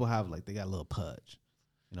 some people have they got a little pudge,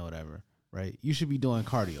 whatever. Right, you should be doing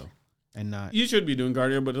cardio, and not. You should be doing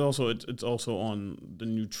cardio, but it's also on the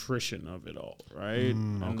nutrition of it all, right?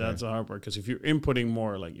 And that's the hard part, because if you're inputting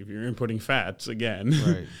more, like if you're inputting fats again,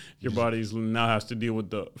 right. Your body's now has to deal with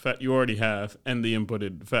the fat you already have and the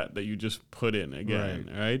inputted fat that you just put in again,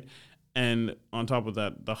 right? And on top of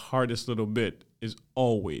that, the hardest little bit is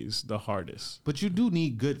always the hardest. But you do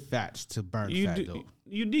need good fats to burn fat, though.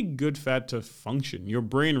 You need good fat to function. Your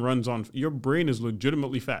brain is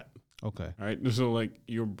legitimately fat. Okay. All right. So like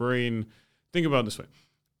your brain, think about it this way.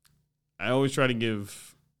 I always try to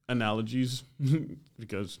give analogies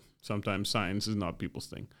because sometimes science is not people's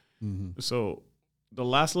thing. So the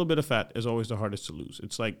last little bit of fat is always the hardest to lose.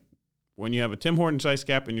 It's like when you have a Tim Hortons ice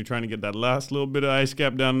cap and you're trying to get that last little bit of ice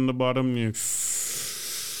cap down in the bottom, you're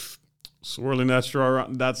swirling that straw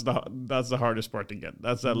around. That's the hardest part to get.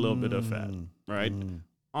 That's that little bit of fat, right?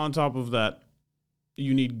 On top of that,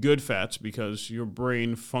 you need good fats because your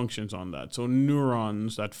brain functions on that. So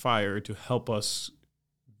neurons that fire to help us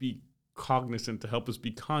be cognizant, to help us be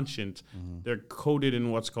conscient, they're coated in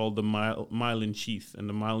what's called the myelin sheath. And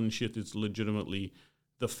the myelin sheath is legitimately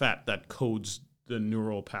the fat that codes the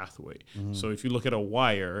neural pathway. So if you look at a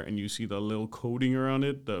wire and you see the little coating around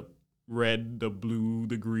it, the red, the blue,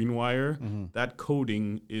 the green wire, that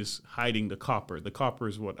coating is hiding the copper. The copper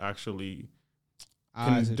is what actually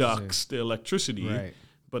conducts the electricity, right.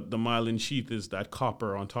 But the myelin sheath is that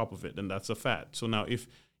copper on top of it, and that's a fat. So now if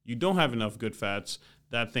you don't have enough good fats,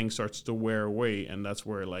 that thing starts to wear away, and that's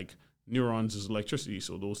where like neurons is electricity,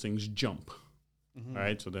 so those things jump,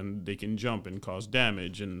 right? So then they can jump and cause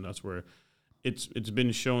damage, and that's where it's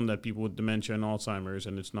been shown that people with dementia and Alzheimer's,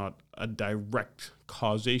 and it's not a direct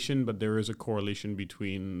causation, but there is a correlation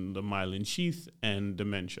between the myelin sheath and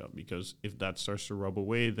dementia, because if that starts to rub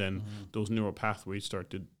away, then those neural pathways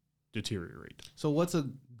start to deteriorate. So what's a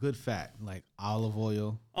good fat? Like olive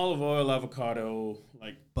oil, Olive oil, avocado,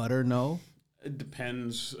 like butter? No. it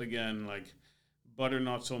depends. Again, like butter,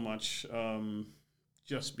 not so much.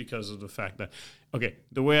 Just because of the fact that, okay,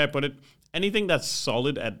 the way I put it, anything that's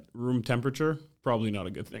solid at room temperature, probably not a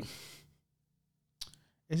good thing.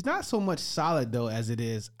 It's not so much solid though as it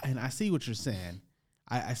is, and I see what you're saying.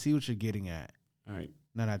 I see what you're getting at. All right.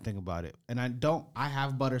 Now that I think about it, and I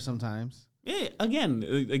have butter sometimes. Yeah.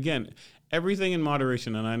 Again, everything in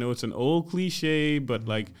moderation. And I know it's an old cliche, but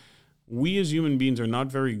like we as human beings are not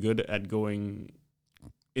very good at going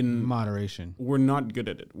in Moderation. We're not good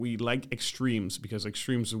at it. We like extremes because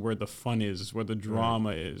extremes is where the fun is where the drama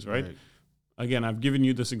is, right? Again, I've given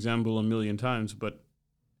you this example a million times, but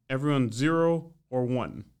everyone's 0 or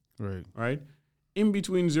 1, right? In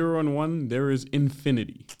between 0 and 1, there is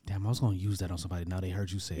infinity. Damn, I was going to use that on somebody. Now they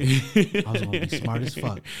heard you say it. I was going to be smart as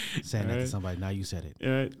fuck saying that to somebody. Now you said it.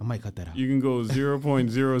 I might cut that out. You can go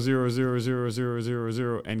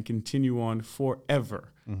 0.0000000 and continue on forever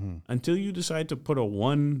until you decide to put a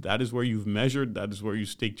 1. That is where you've measured. That is where you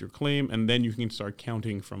staked your claim. And then you can start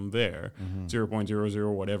counting from there.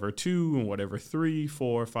 0.00 whatever 2 and whatever 3,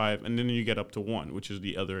 4, 5. And then you get up to 1, which is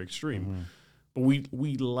the other extreme. But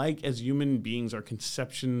we like, as human beings, our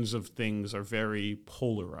conceptions of things are very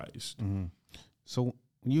polarized. So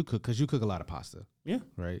when you cook, because you cook a lot of pasta. Yeah.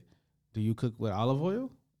 Right? Do you cook with olive oil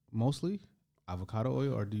mostly? Avocado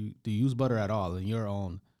oil? Or do you use butter at all in your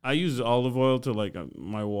own? I use olive oil to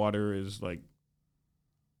my water is like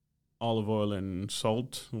olive oil and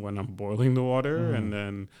salt when I'm boiling the water. And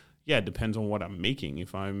then, it depends on what I'm making.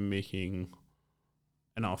 If I'm making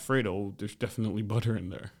an Alfredo, there's definitely butter in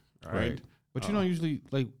there. Right. But you don't usually,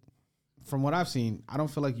 like, from what I've seen, I don't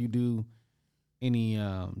feel like you do any,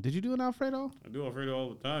 did you do an Alfredo? I do Alfredo all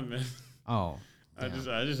the time, man. Oh. I just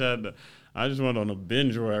went on a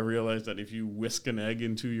binge where I realized that if you whisk an egg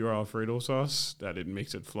into your Alfredo sauce, that it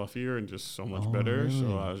makes it fluffier and just so much better. Really?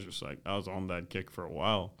 So I was just like, I was on that kick for a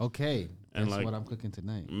while. Okay. And that's like what I'm cooking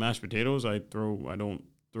tonight. Mashed potatoes, I don't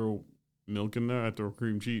throw milk in there. I throw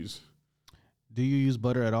cream cheese. Do you use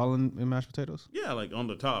butter at all in mashed potatoes? Yeah, like on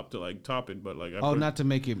the top to like top it, but like not to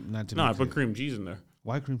make it. I put cream cheese in there.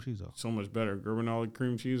 Why cream cheese though? So much better. Germinal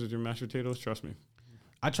cream cheese with your mashed potatoes. Trust me.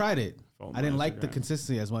 I tried it. I didn't like the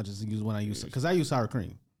consistency as much as when I use because I use sour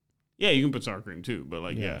cream. Yeah, you can put sour cream too, but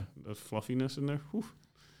like the fluffiness in there. Whew.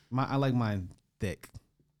 I like mine thick.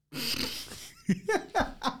 If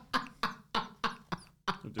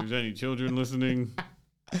there's any children listening.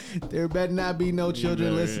 There better not be no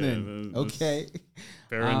children listening. Okay.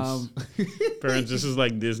 Parents, this is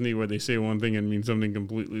like Disney where they say one thing and mean something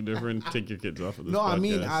completely different. Take your kids off of this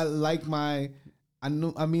podcast.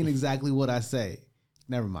 I mean exactly what I say.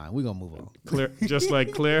 Never mind. We're going to move on. Just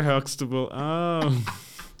like Claire Huxtable. Oh.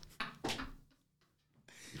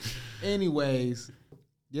 Anyways,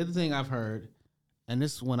 the other thing I've heard, and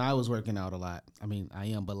this when I was working out a lot. I mean, I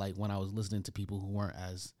am, but like when I was listening to people who weren't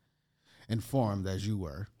as informed as you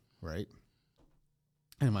were, right?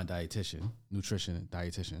 And my dietitian,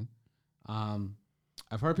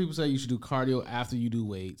 I've heard people say you should do cardio after you do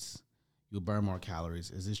weights. You'll burn more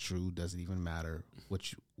calories. Is this true? Does it even matter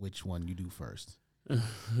which one you do first?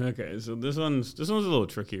 Okay, so this one's a little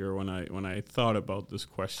trickier when I thought about this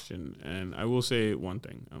question, and I will say one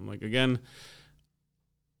thing. I'm like, again,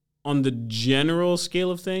 on the general scale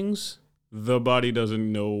of things, the body doesn't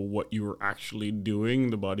know what you were actually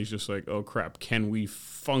doing. The body's just like, oh crap, can we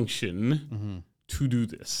function to do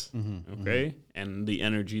this? Okay? And the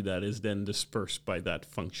energy that is then dispersed by that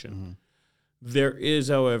function. There is,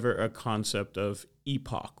 however, a concept of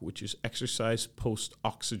EPOC, which is exercise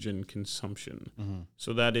post-oxygen consumption.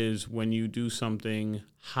 So that is when you do something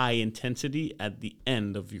high intensity at the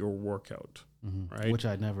end of your workout, right? Which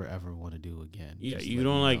I never, ever want to do again. Yeah, you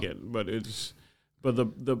don't like it, but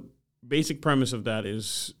the basic premise of that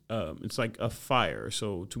is it's like a fire.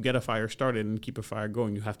 So to get a fire started and keep a fire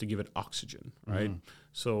going, you have to give it oxygen, right?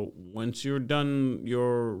 So once you're done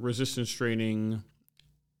your resistance training,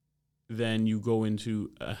 then you go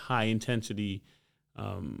into a high intensity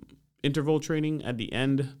interval training at the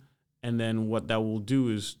end. And then what that will do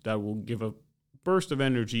is that will give a burst of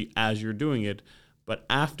energy as you're doing it. But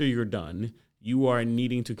after you're done, you are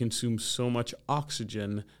needing to consume so much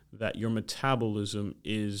oxygen that your metabolism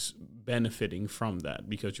is benefiting from that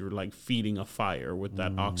because you're like feeding a fire with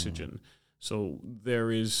that oxygen. So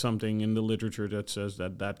there is something in the literature that says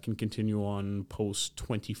that can continue on post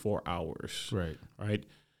 24 hours. Right.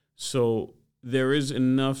 So there is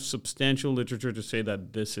enough substantial literature to say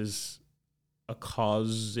that this is a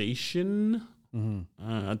causation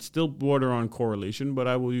I'd still border on correlation, but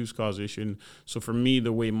I will use causation. So for me,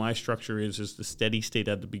 the way my structure is the steady state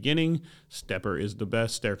at the beginning. Stepper is the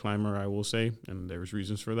best, stair climber, I will say, and there's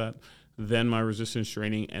reasons for that. Then my resistance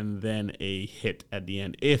training, and then a hit at the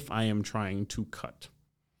end if I am trying to cut.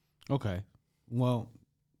 Okay. Well,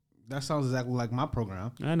 that sounds exactly like my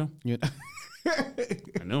program. I know.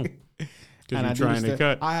 I know. Because And you're trying to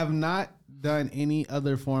cut. I have not done any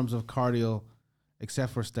other forms of cardio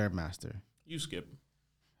except for Stairmaster. You skip.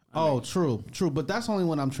 True. But that's only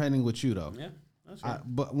when I'm training with you, though. Yeah, that's right.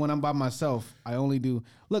 But when I'm by myself, I only do.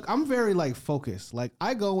 Look, I'm very like focused. Like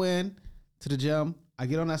I go in to the gym, I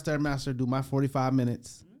get on that Stairmaster, do my 45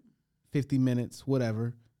 minutes, 50 minutes,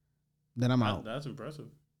 whatever. Then I'm out. That's impressive.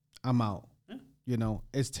 I'm out. Yeah. You know,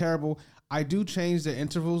 it's terrible. I do change the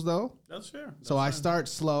intervals though. That's fair. So I start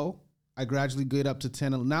slow. I gradually get up to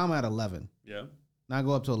 10. Now I'm at 11. Yeah. Now I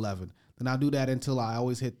go up to 11. Then I'll do that until I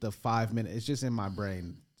always hit the 5 minute. It's just in my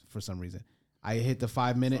brain for some reason. I hit the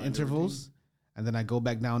 5 minute intervals, and then I go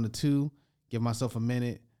back down to 2, give myself a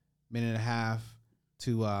minute, minute and a half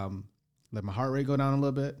to let my heart rate go down a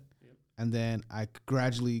little bit. Yep. And then I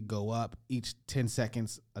gradually go up each 10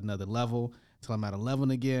 seconds, another level until I'm at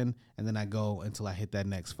 11 again. And then I go until I hit that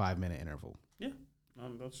next 5 minute interval. Yeah,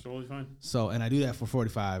 that's totally fine. So, and I do that for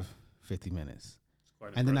 45, 50 minutes.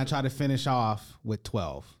 And then I try to finish off with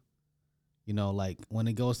 12. You know, like when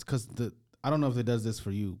it goes, because I don't know if it does this for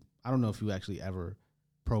you. I don't know if you actually ever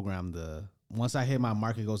program once I hit my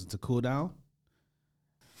mark, it goes into cooldown.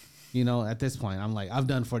 You know, at this point, I'm like, I've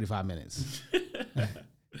done 45 minutes.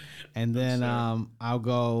 And then I'll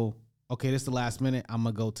go, okay, this is the last minute. I'm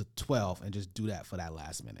going to go to 12 and just do that for that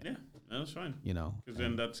last minute. Yeah, that's fine. You know. Because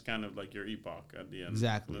then that's kind of like your epoch at the end.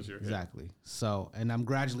 Exactly. So, and I'm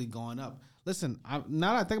gradually going up. Listen,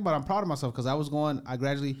 now that I think about it, I'm proud of myself because I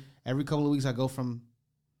gradually, every couple of weeks, I go from,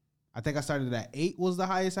 I think I started at 8 was the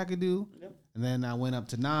highest I could do. Yep. And then I went up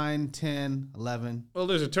to 9, 10, 11. Well,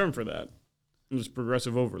 there's a term for that. It's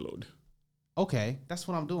progressive overload. Okay, that's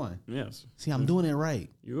what I'm doing. Yes. See, I'm doing it right.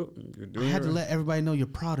 You're doing I had it to let everybody know you're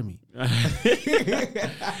proud of me.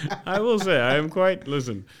 I will say, I am quite,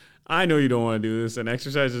 listen, I know you don't want to do this, and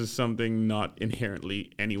exercise is something not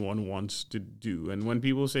inherently anyone wants to do. And when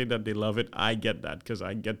people say that they love it, I get that because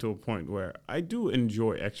I get to a point where I do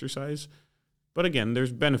enjoy exercise. But again,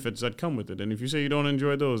 there's benefits that come with it. And if you say you don't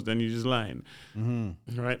enjoy those, then you're just lying.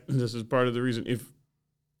 Mm-hmm. Right? This is part of the reason. If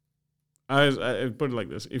I put it like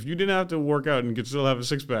this, if you didn't have to work out and could still have a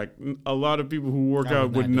six-pack, a lot of people who work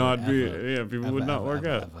out would not be, people would not work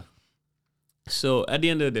out. So at the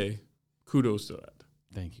end of the day, kudos to that.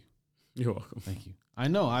 Thank you. You're welcome. Thank you. I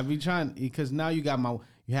know. I be trying because now you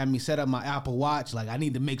had me set up my Apple Watch. Like I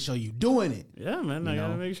need to make sure you doing it. Yeah, man. I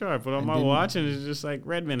gotta make sure I put on my watch and it's just like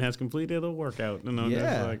Redman has completed a workout. And I'm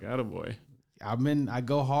just like, attaboy. I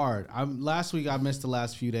go hard. Last week I missed the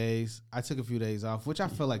last few days. I took a few days off, which I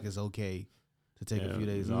feel like is okay to take a few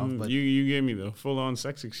days off. But you gave me the full on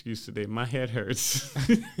sex excuse today. My head hurts.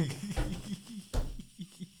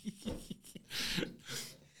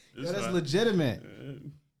 That's legitimate.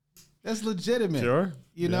 That's legitimate. Sure.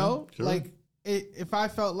 You know? Sure. Like, if I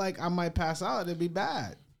felt like I might pass out, it'd be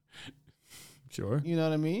bad. Sure. You know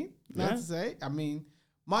what I mean? Not to say. I mean,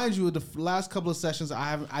 mind you, the last couple of sessions,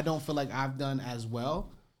 I don't feel like I've done as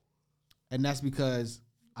well. And that's because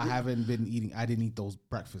I haven't been eating. I didn't eat those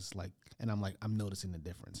breakfasts. And I'm noticing the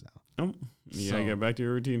difference now. Oh, you gotta get back to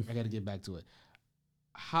your routine. I got to get back to it.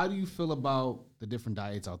 How do you feel about the different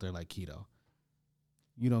diets out there like keto?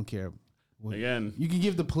 You don't care. Again, you can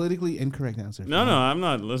give the politically incorrect answer. No, I'm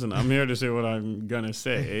not. Listen, I'm here to say what I'm going to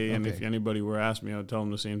say. Okay. And if anybody were to ask me, I would tell them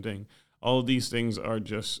the same thing. All of these things are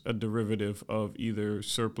just a derivative of either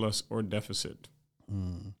surplus or deficit.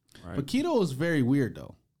 Right? But keto is very weird,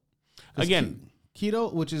 though. Again,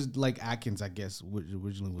 keto, which is like Atkins, I guess, which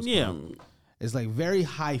originally was called, is like very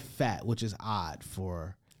high fat, which is odd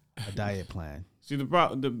for a diet plan. See,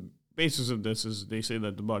 the basis of this is they say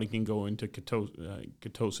that the body can go into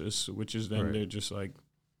ketosis, which is then they're just like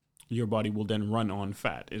your body will then run on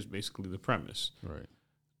fat is basically the premise. Right.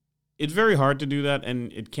 It's very hard to do that,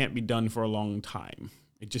 and it can't be done for a long time.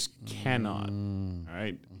 It just cannot. All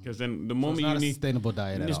right, because then the moment it's not a sustainable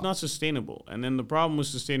diet. It's not sustainable, and then the problem with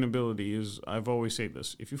sustainability is I've always said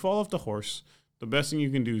this: if you fall off the horse, the best thing you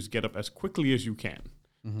can do is get up as quickly as you can,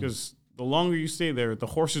 because the longer you stay there, the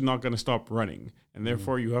horse is not going to stop running, and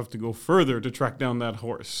therefore you have to go further to track down that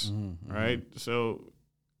horse, right? So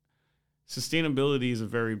sustainability is a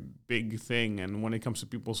very big thing, and when it comes to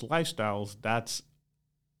people's lifestyles, that's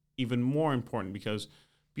even more important because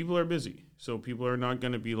people are busy. So people are not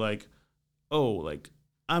going to be like, oh, like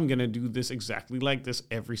I'm going to do this exactly like this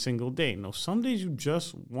every single day. No, some days you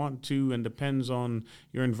just want to, and depends on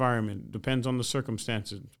your environment, depends on the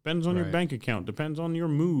circumstances, depends on your bank account, depends on your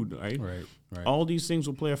mood, right? Right. All these things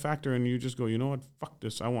will play a factor, and you just go, you know what? Fuck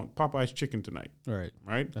this. I want Popeye's chicken tonight. Right?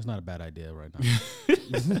 That's not a bad idea right now.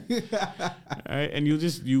 Right? And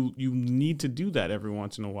you need to do that every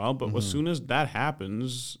once in a while. But as soon as that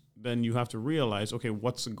happens, then you have to realize, okay,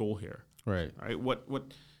 what's the goal here? Right.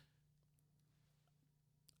 What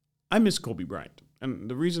I miss Kobe Bryant. And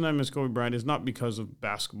the reason I miss Kobe Bryant is not because of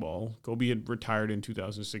basketball. Kobe had retired in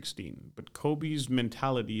 2016. But Kobe's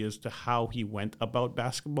mentality as to how he went about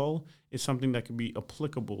basketball is something that can be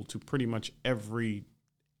applicable to pretty much everything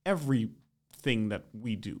that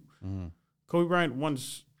we do. Kobe Bryant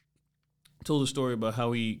once told a story about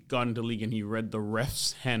how he got into the league and he read the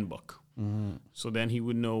ref's handbook. So then he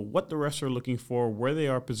would know what the refs are looking for, where they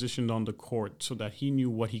are positioned on the court, so that he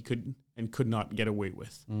knew what he could and could not get away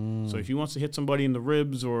with. So if he wants to hit somebody in the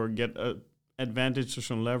ribs or get an advantage or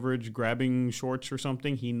some leverage, grabbing shorts or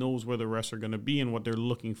something, he knows where the refs are going to be and what they're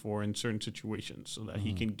looking for in certain situations so that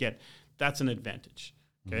he can get. That's an advantage.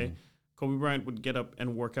 Okay. Kobe Bryant would get up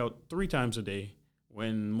and work out 3 times a day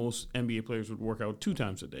when most NBA players would work out 2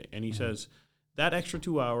 times a day. And he says that extra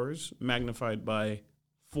 2 hours magnified by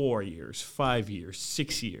 4 years, 5 years,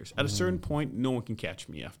 6 years. At a certain point, no one can catch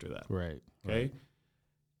me after that. Right. Okay. Right.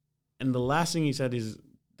 And the last thing he said is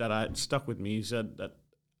that stuck with me. He said that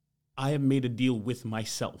I have made a deal with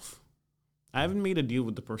myself. I haven't made a deal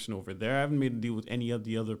with the person over there. I haven't made a deal with any of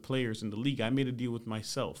the other players in the league. I made a deal with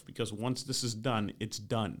myself because once this is done, it's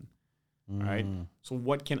done. Right. So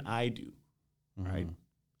what can I do? Right.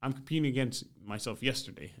 I'm competing against myself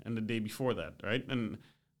yesterday and the day before that. Right. And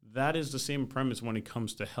that is the same premise when it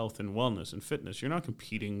comes to health and wellness and fitness. You're not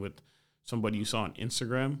competing with somebody you saw on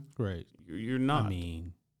Instagram. Right. You're not. I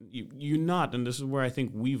mean, you're not, and this is where I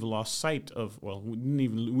think we've lost sight of. Well,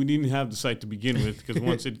 we didn't have the sight to begin with because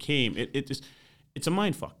once it came, it's a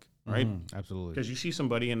mind fuck, right? Absolutely. Because you see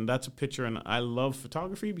somebody and that's a picture, and I love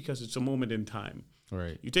photography because it's a moment in time.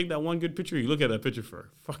 Right. You take that one good picture, you look at that picture for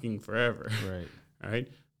fucking forever. Right. Right.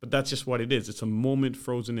 But that's just what it is. It's a moment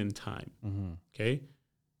frozen in time. Okay.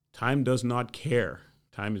 Time does not care.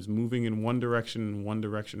 Time is moving in one direction and one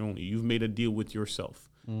direction only. You've made a deal with yourself.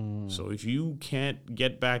 So if you can't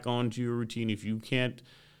get back onto your routine, if you can't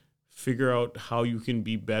figure out how you can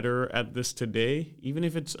be better at this today, even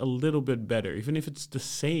if it's a little bit better, even if it's the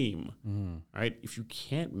same, right? If you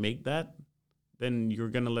can't make that, then you're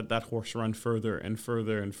going to let that horse run further and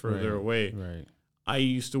further and further away. Right. I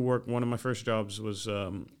used to work, one of my first jobs was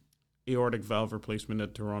aortic valve replacement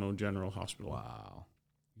at Toronto General Hospital. Wow.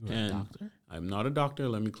 You're a doctor? I'm not a doctor.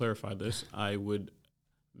 Let me clarify this. I would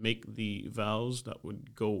make the valves that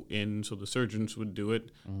would go in, so the surgeons would do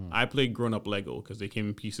it. I played grown-up Lego because they came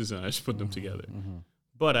in pieces and I just put them together.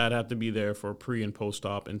 But I'd have to be there for pre- and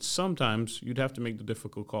post-op, and sometimes you'd have to make the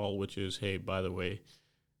difficult call, which is, hey, by the way,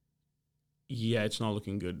 yeah, it's not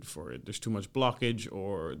looking good for it. There's too much blockage,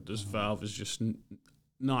 or this valve is just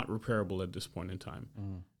not repairable at this point in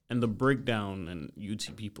time. And the breakdown, and you'd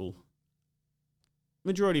see people,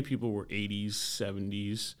 majority of people were 80s,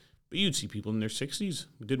 70s, but you'd see people in their 60s.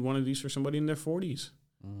 We did one of these for somebody in their 40s.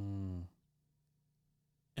 And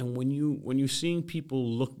when you're seeing people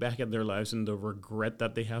look back at their lives and the regret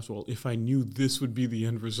that they have, well, if I knew this would be the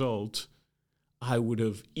end result, I would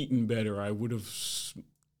have eaten better. I would have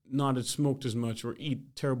not have smoked as much or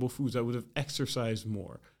eat terrible foods. I would have exercised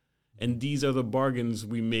more. And these are the bargains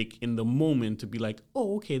we make in the moment to be like,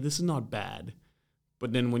 oh, okay, this is not bad.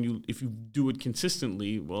 But then if you do it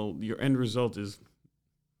consistently, well, your end result is...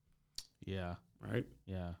 Yeah. Right?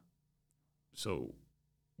 Yeah. So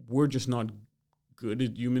we're just not good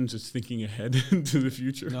at humans at thinking ahead into the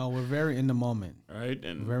future. No, we're very in the moment. Right?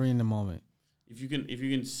 And we're very in the moment. If you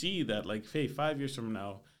can see that, like, hey, 5 years from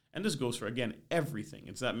now, and this goes for, again, everything.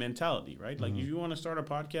 It's that mentality, right? Like, if you want to start a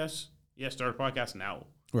podcast, start a podcast now.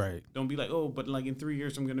 Right. Don't be like, oh, but like in 3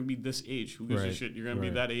 years, I'm going to be this age. Who gives a shit? You're going to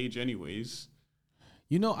be that age anyways.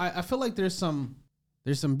 You know, I feel like there's some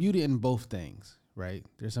beauty in both things, right?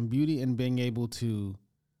 There's some beauty in being able to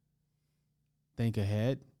think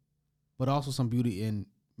ahead, but also some beauty in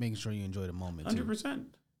making sure you enjoy the moment 100%.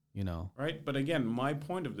 You know? Right? But again, my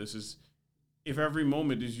point of this is, if every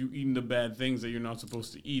moment is you eating the bad things that you're not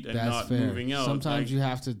supposed to eat and not moving out. Sometimes you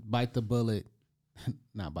have to bite the bullet.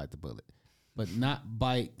 Not bite the bullet. But not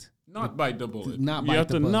bite. Not bite the bullet. Not you bite have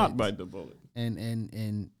the to bullet. not bite the bullet.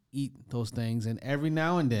 And eat those things. And every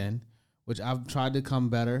now and then, which I've tried to come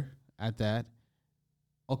better at that.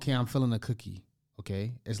 Okay, I'm feeling a cookie.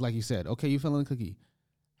 Okay? It's like you said. Okay, you're feeling a cookie.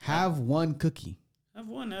 Have one cookie. Have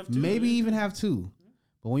one, have two. Maybe even have two.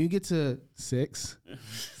 But when you get to 6,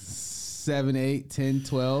 7, 8, 10,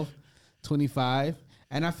 12, 25,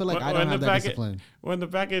 and I feel like I don't have that discipline. When the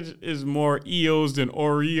package is more EOs than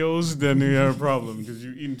Oreos, then you have a problem because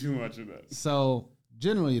you're eating too much of that. So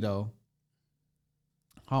generally, though,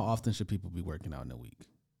 how often should people be working out in a week?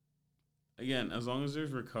 Again, as long as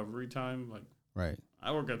there's recovery time, like Right.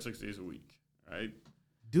 I work out 6 days a week, right?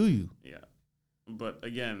 Do you? Yeah. But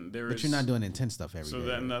again, But you're not doing intense stuff every day. So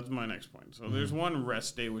then that's my next point. So there's one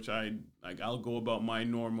rest day, which I'll go about my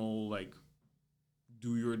normal, like,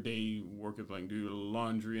 do your day work of, like, do your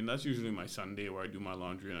laundry. And that's usually my Sunday where I do my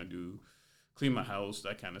laundry and I do clean my house,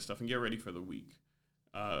 that kind of stuff, and get ready for the week.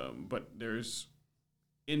 But there's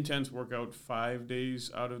intense workout 5 days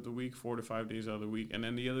out of the week, 4 to 5 days out of the week. And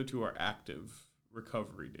then the other 2 are active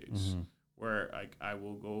recovery days. Where I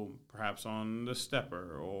will go perhaps on the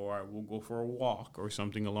stepper or I will go for a walk or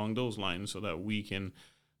something along those lines so that we can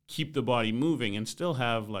keep the body moving and still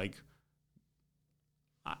have, like,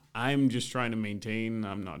 I'm just trying to maintain.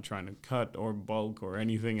 I'm not trying to cut or bulk or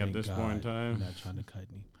anything at this point in time. You're not trying to cut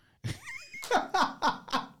me.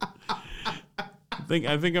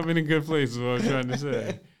 I think I'm in a good place is what I'm trying to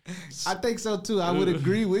say. I think so too. I would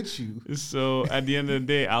agree with you. So at the end of the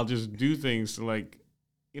day, I'll just do things to, like,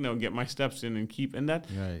 get my steps in and keep and that.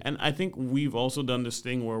 Right. And I think we've also done this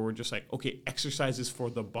thing where we're just like, okay, exercise is for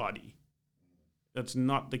the body. That's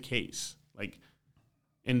not the case. Like,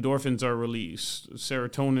 endorphins are released,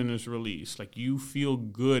 serotonin is released. Like, you feel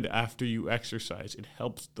good after you exercise. It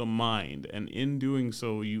helps the mind. And in doing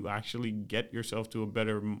so, you actually get yourself to a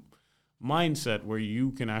better mindset where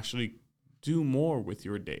you can actually do more with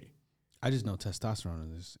your day. I just know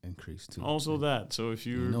testosterone is increased too. Also that. So if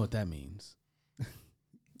you know what that means.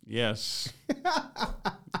 Yes.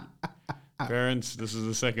 Parents, this is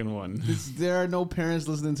the second one. There are no parents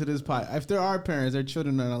listening to this podcast. If there are parents, their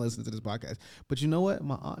children are not listening to this podcast. But you know what?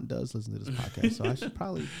 My aunt does listen to this podcast, so I should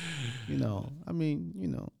probably, I'm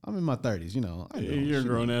in my 30s, You're a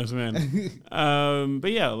grown-ass man.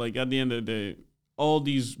 But yeah, like, at the end of the day, all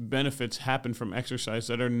these benefits happen from exercise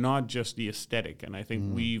that are not just the aesthetic. And I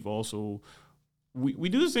think we've also, we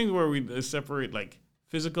do this thing where we separate, like,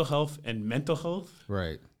 physical health and mental health.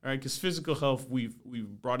 Right. All right, because physical health, we've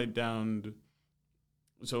brought it down.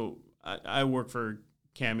 So I work for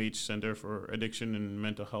CAMH Center for Addiction and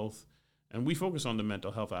Mental Health, and we focus on the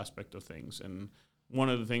mental health aspect of things. And one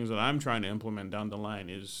of the things that I'm trying to implement down the line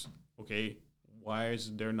is, okay, why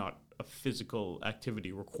is there not a physical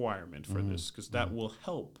activity requirement for this? Because that will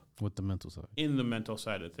help with the mental side. In the mental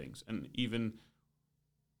side of things, and even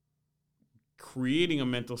creating a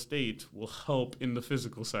mental state will help in the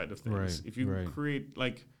physical side of things. Right, if you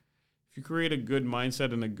create a good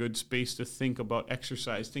mindset and a good space to think about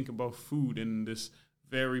exercise, think about food in this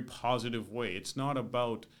very positive way. It's not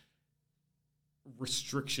about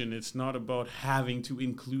restriction. It's not about having to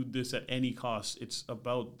include this at any cost. It's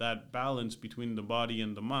about that balance between the body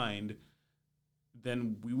and the mind.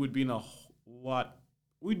 Then we would be in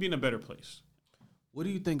we'd be in a better place. What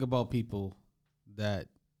do you think about people that,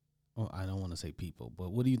 well, I don't want to say people,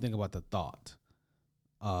 but what do you think about the thought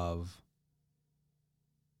of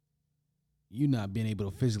you not being able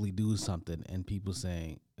to physically do something and people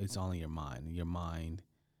saying it's only your mind? Your mind,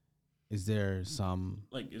 is there some...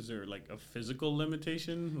 Like, is there, like, a physical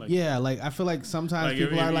limitation? Like, yeah, like, I feel like sometimes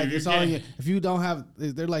people are like, it's all in if you don't have...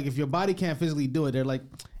 They're like, if your body can't physically do it, they're like,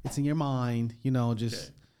 it's in your mind,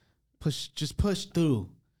 just push through.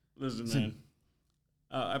 Listen, man.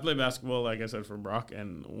 I play basketball, like I said, for Brock,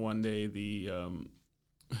 and one day the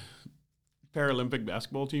Paralympic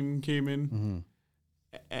basketball team came in,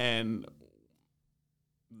 and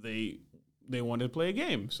they wanted to play a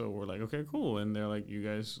game. So we're like, okay, cool. And they're like, you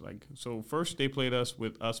guys, like, so first they played us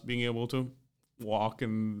with us being able to walk,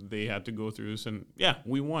 and they had to go through this, and yeah,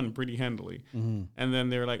 we won pretty handily. And then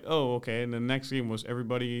they're like, oh, okay. And the next game was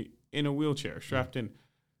everybody in a wheelchair, strapped in.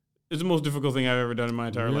 It's the most difficult thing I've ever done in my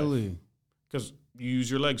entire life. Because you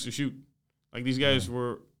use your legs to shoot. Like, these guys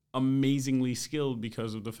were amazingly skilled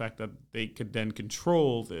because of the fact that they could then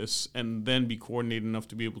control this and then be coordinated enough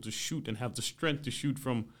to be able to shoot and have the strength to shoot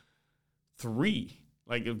from 3,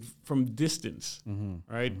 like, from distance,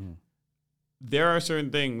 right? There are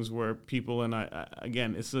certain things where people, and I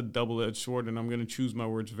again, it's a double-edged sword, and I'm going to choose my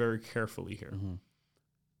words very carefully here.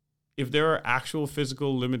 If there are actual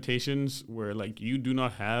physical limitations where, like, you do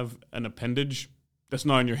not have an appendage, that's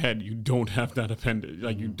not in your head. You don't have that appendage.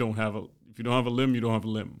 Like, if you don't have a limb, you don't have a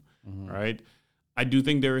limb, right? I do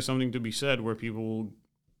think there is something to be said where people,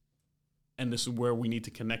 and this is where we need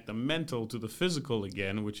to connect the mental to the physical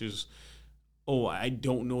again, which is, oh, I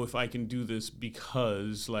don't know if I can do this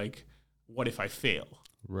because, like, what if I fail?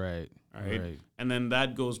 Right. Right? Right. And then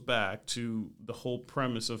that goes back to the whole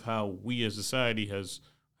premise of how we as a society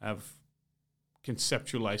have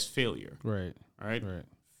conceptualized failure. Right. All right. Right.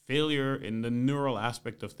 Failure in the neural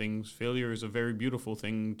aspect of things, failure is a very beautiful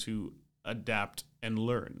thing to adapt and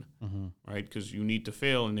learn, right? Because you need to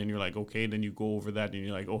fail, and then you're like, okay, then you go over that, and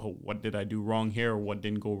you're like, oh, what did I do wrong here? Or what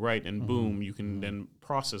didn't go right? And boom, you can then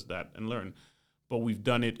process that and learn. But we've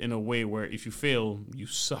done it in a way where if you fail, you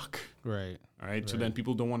suck. Right. All right. So then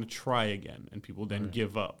people don't want to try again, and people then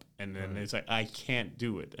give up, and then it's like, I can't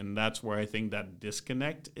do it. And that's where I think that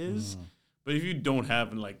disconnect is. But if you don't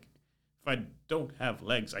have, like, if I don't have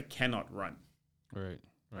legs, I cannot run. Right.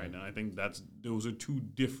 Right. And I think those are two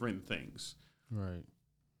different things. Right.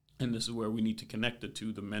 And this is where we need to connect the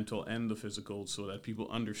two, the mental and the physical, so that people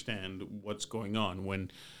understand what's going on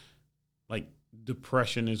when, like,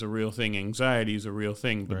 depression is a real thing, anxiety is a real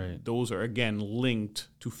thing, but those are, again, linked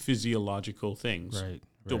to physiological things, Right.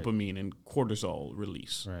 dopamine and cortisol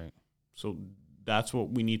release. Right. So that's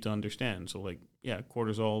what we need to understand. So, like, yeah,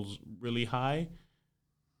 cortisol's really high,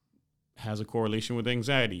 has a correlation with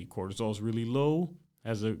anxiety. Cortisol's really low,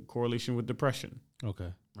 has a correlation with depression.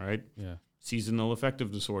 Okay. Right? Yeah. Seasonal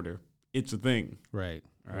affective disorder. It's a thing. Right.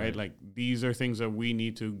 All right. Like, these are things that we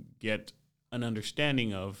need to get an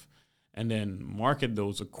understanding of and then market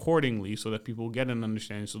those accordingly so that people get an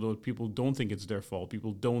understanding, so that people don't think it's their fault.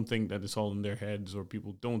 People don't think that it's all in their heads, or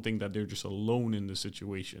people don't think that they're just alone in the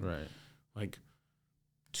situation. Right. Like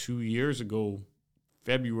 2 years ago,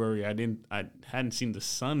 February, I hadn't seen the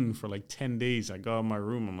sun for like 10 days. I got out of my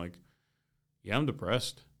room. I'm like, yeah, I'm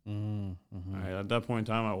depressed. Right, at that point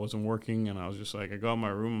in time, I wasn't working, and I was just like, I got out of my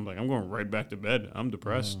room. I'm like, I'm going right back to bed. I'm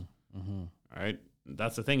depressed. All right.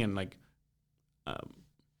 That's the thing. And like,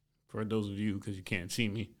 for those of you, because you can't see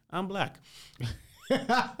me, I'm black.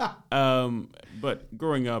 But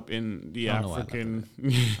growing up in the African,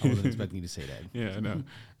 I wasn't expecting you to say that. Yeah, no.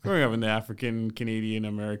 Growing up in the African, Canadian,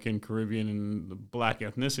 American, Caribbean, and the black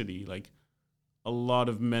ethnicity, like, a lot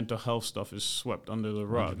of mental health stuff is swept under the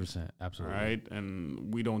rug. 100%, absolutely. Right?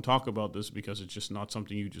 And we don't talk about this because it's just not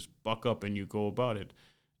something you just buck up and you go about it.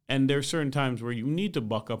 And there are certain times where you need to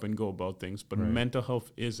buck up and go about things, but mental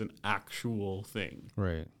health is an actual thing.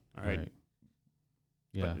 Right. All right.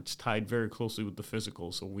 Yeah. But it's tied very closely with the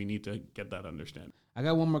physical, so we need to get that understanding. I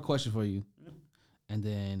got one more question for you, and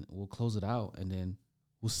then we'll close it out, and then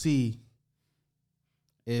we'll see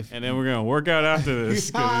if... And then we're going to work out after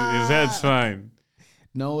this because his head's fine.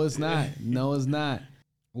 No, it's not. No, it's not.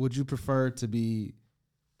 Would you prefer to be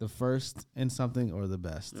the first in something or the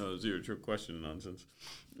best? No, it's your trick question nonsense.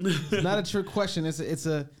 It's not a trick question. It's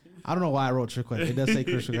a... I don't know why I wrote trick question. It does say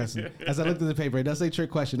trick question. As I looked at the paper, it does say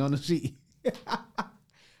trick question on the sheet. I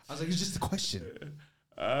was like, it's just a question.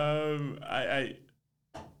 I'm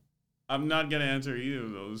not gonna answer either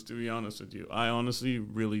of those, to be honest with you. I honestly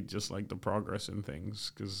really just like the progress in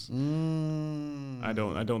things because I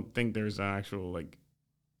don't think there's an actual, like,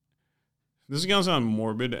 this is gonna sound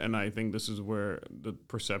morbid, and I think this is where the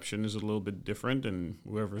perception is a little bit different, and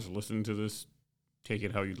whoever's listening to this, take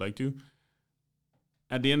it how you'd like to.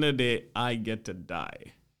 At the end of the day, I get to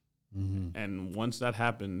die. And once that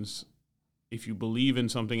happens, if you believe in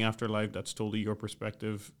something after life, that's totally your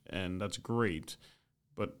perspective, and that's great.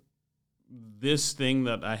 But this thing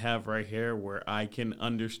that I have right here, where I can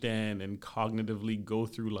understand and cognitively go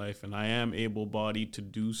through life, and I am able-bodied to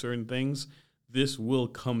do certain things, this will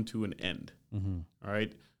come to an end. All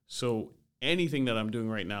right? So anything that I'm doing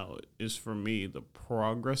right now is, for me, the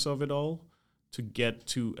progress of it all to get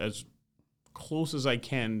to as close as I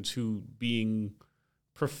can to being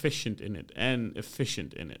proficient in it and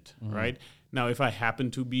efficient in it, right? Now, if I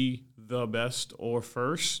happen to be the best or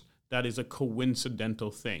first, that is a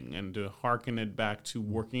coincidental thing. And to hearken it back to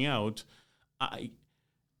working out, I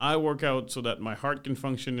work out so that my heart can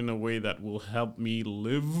function in a way that will help me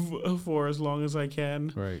live for as long as I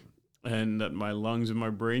can. Right. And that my lungs and my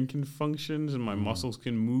brain can function and my muscles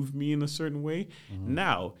can move me in a certain way.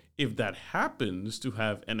 Now, if that happens to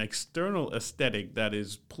have an external aesthetic that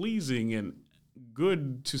is pleasing and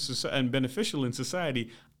good to society and beneficial in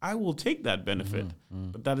society, I will take that benefit.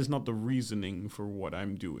 But that is not the reasoning for what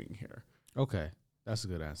I'm doing here. Okay. That's a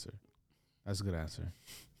good answer.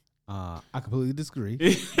 I completely disagree.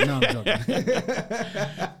 No, I'm joking.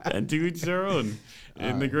 And to each their own.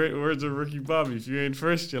 In the great words of Ricky Bobby, if you ain't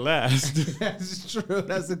first, you're last. That's true.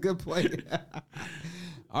 That's a good point.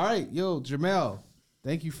 All right. Yo, Jermel,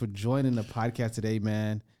 thank you for joining the podcast today,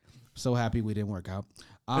 man. So happy we didn't work out.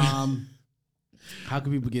 How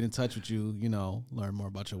can people get in touch with you, learn more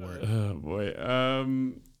about your work? Oh, boy.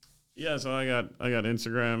 Yeah, so I got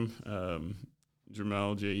Instagram,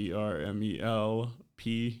 Jermel, JERMELP.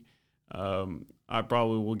 I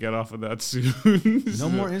probably will get off of that soon. No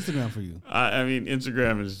more Instagram for you. I mean,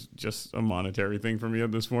 Instagram is just a monetary thing for me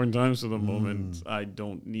at this point in time. So the moment I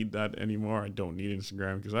don't need that anymore, I don't need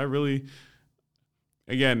Instagram because I really,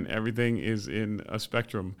 again, everything is in a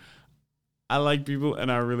spectrum. I like people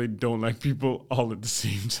and I really don't like people all at the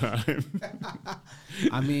same time.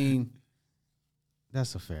 I mean,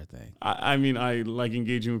 that's a fair thing. I mean, I like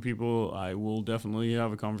engaging with people. I will definitely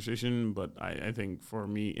have a conversation, but I think for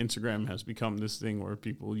me, Instagram has become this thing where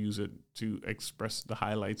people use it to express the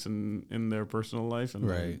highlights in their personal life, and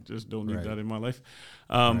I just don't need that in my life.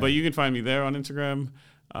 But you can find me there on Instagram.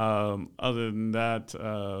 Other than that,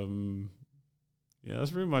 yeah,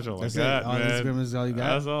 that's pretty much all I got, man. Instagram is all you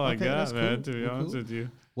got? That's all I got, man, cool. to be honest with you.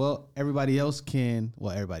 Well, everybody else,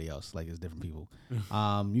 like it's different people.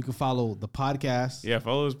 You can follow the podcast. Yeah,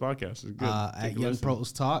 follow this podcast. It's good. At Young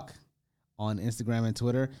Pros Talk on Instagram and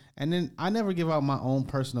Twitter. And then I never give out my own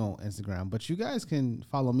personal Instagram, but you guys can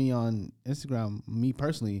follow me on Instagram, me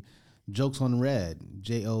personally, Jokes on Red,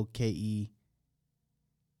 JOKES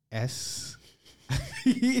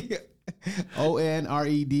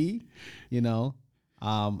ONRED, you know.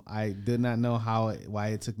 I did not know why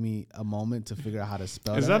it took me a moment to figure out how to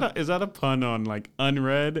spell that. Is that a pun on like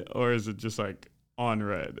unread, or is it just like on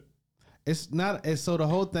red? It's not. So the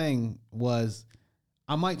whole thing was,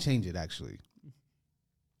 I might change it actually,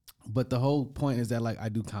 but the whole point is that like I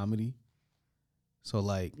do comedy, so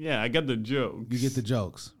like I get the jokes. You get the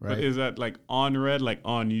jokes, right? But is that like on red, like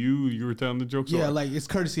on you? You were telling the jokes. Yeah, like it's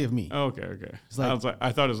courtesy of me. Oh, okay. It's like,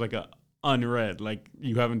 I thought it was like a unread, like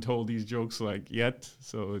you haven't told these jokes like yet,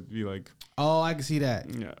 so it'd be like, oh, I can see that.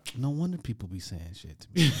 Yeah, no wonder people be saying shit to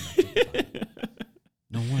me.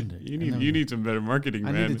 No wonder. You need some better marketing,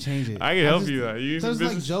 man. I need to change it. I can help you that. So it's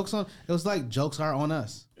like it was like jokes are on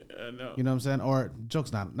us. No. You know what I'm saying? Or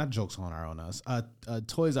jokes not jokes are on us.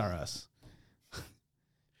 Toys are us.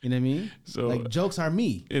 You know what I mean? So like jokes are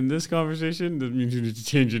me. In this conversation, that means you need to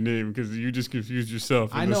change your name because you just confused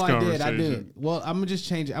yourself. I did. Well, I'm gonna just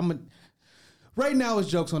change it. Right now it's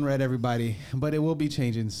Jokes on Red, everybody, but it will be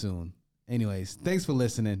changing soon. Anyways, thanks for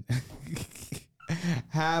listening.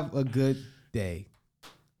 Have a good day.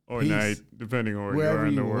 Or night, depending on where you are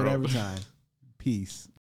in the world. Whatever time. Peace.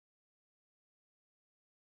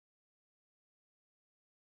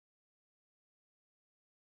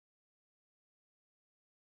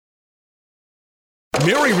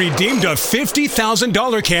 Mary redeemed a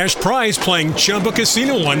 $50,000 cash prize playing Chumba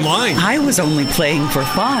Casino online. I was only playing for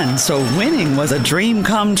fun, so winning was a dream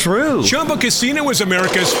come true. Chumba Casino is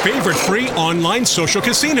America's favorite free online social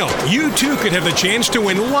casino. You too could have the chance to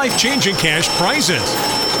win life-changing cash prizes.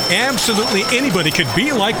 Absolutely anybody could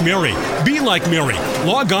be like Mary. Be like Mary.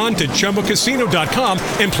 Log on to ChumbaCasino.com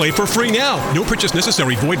and play for free now. No purchase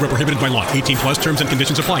necessary. Void where prohibited by law. 18+ terms and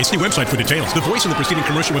conditions apply. See website for details. The voice in the preceding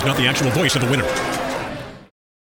commercial was not the actual voice of the winner.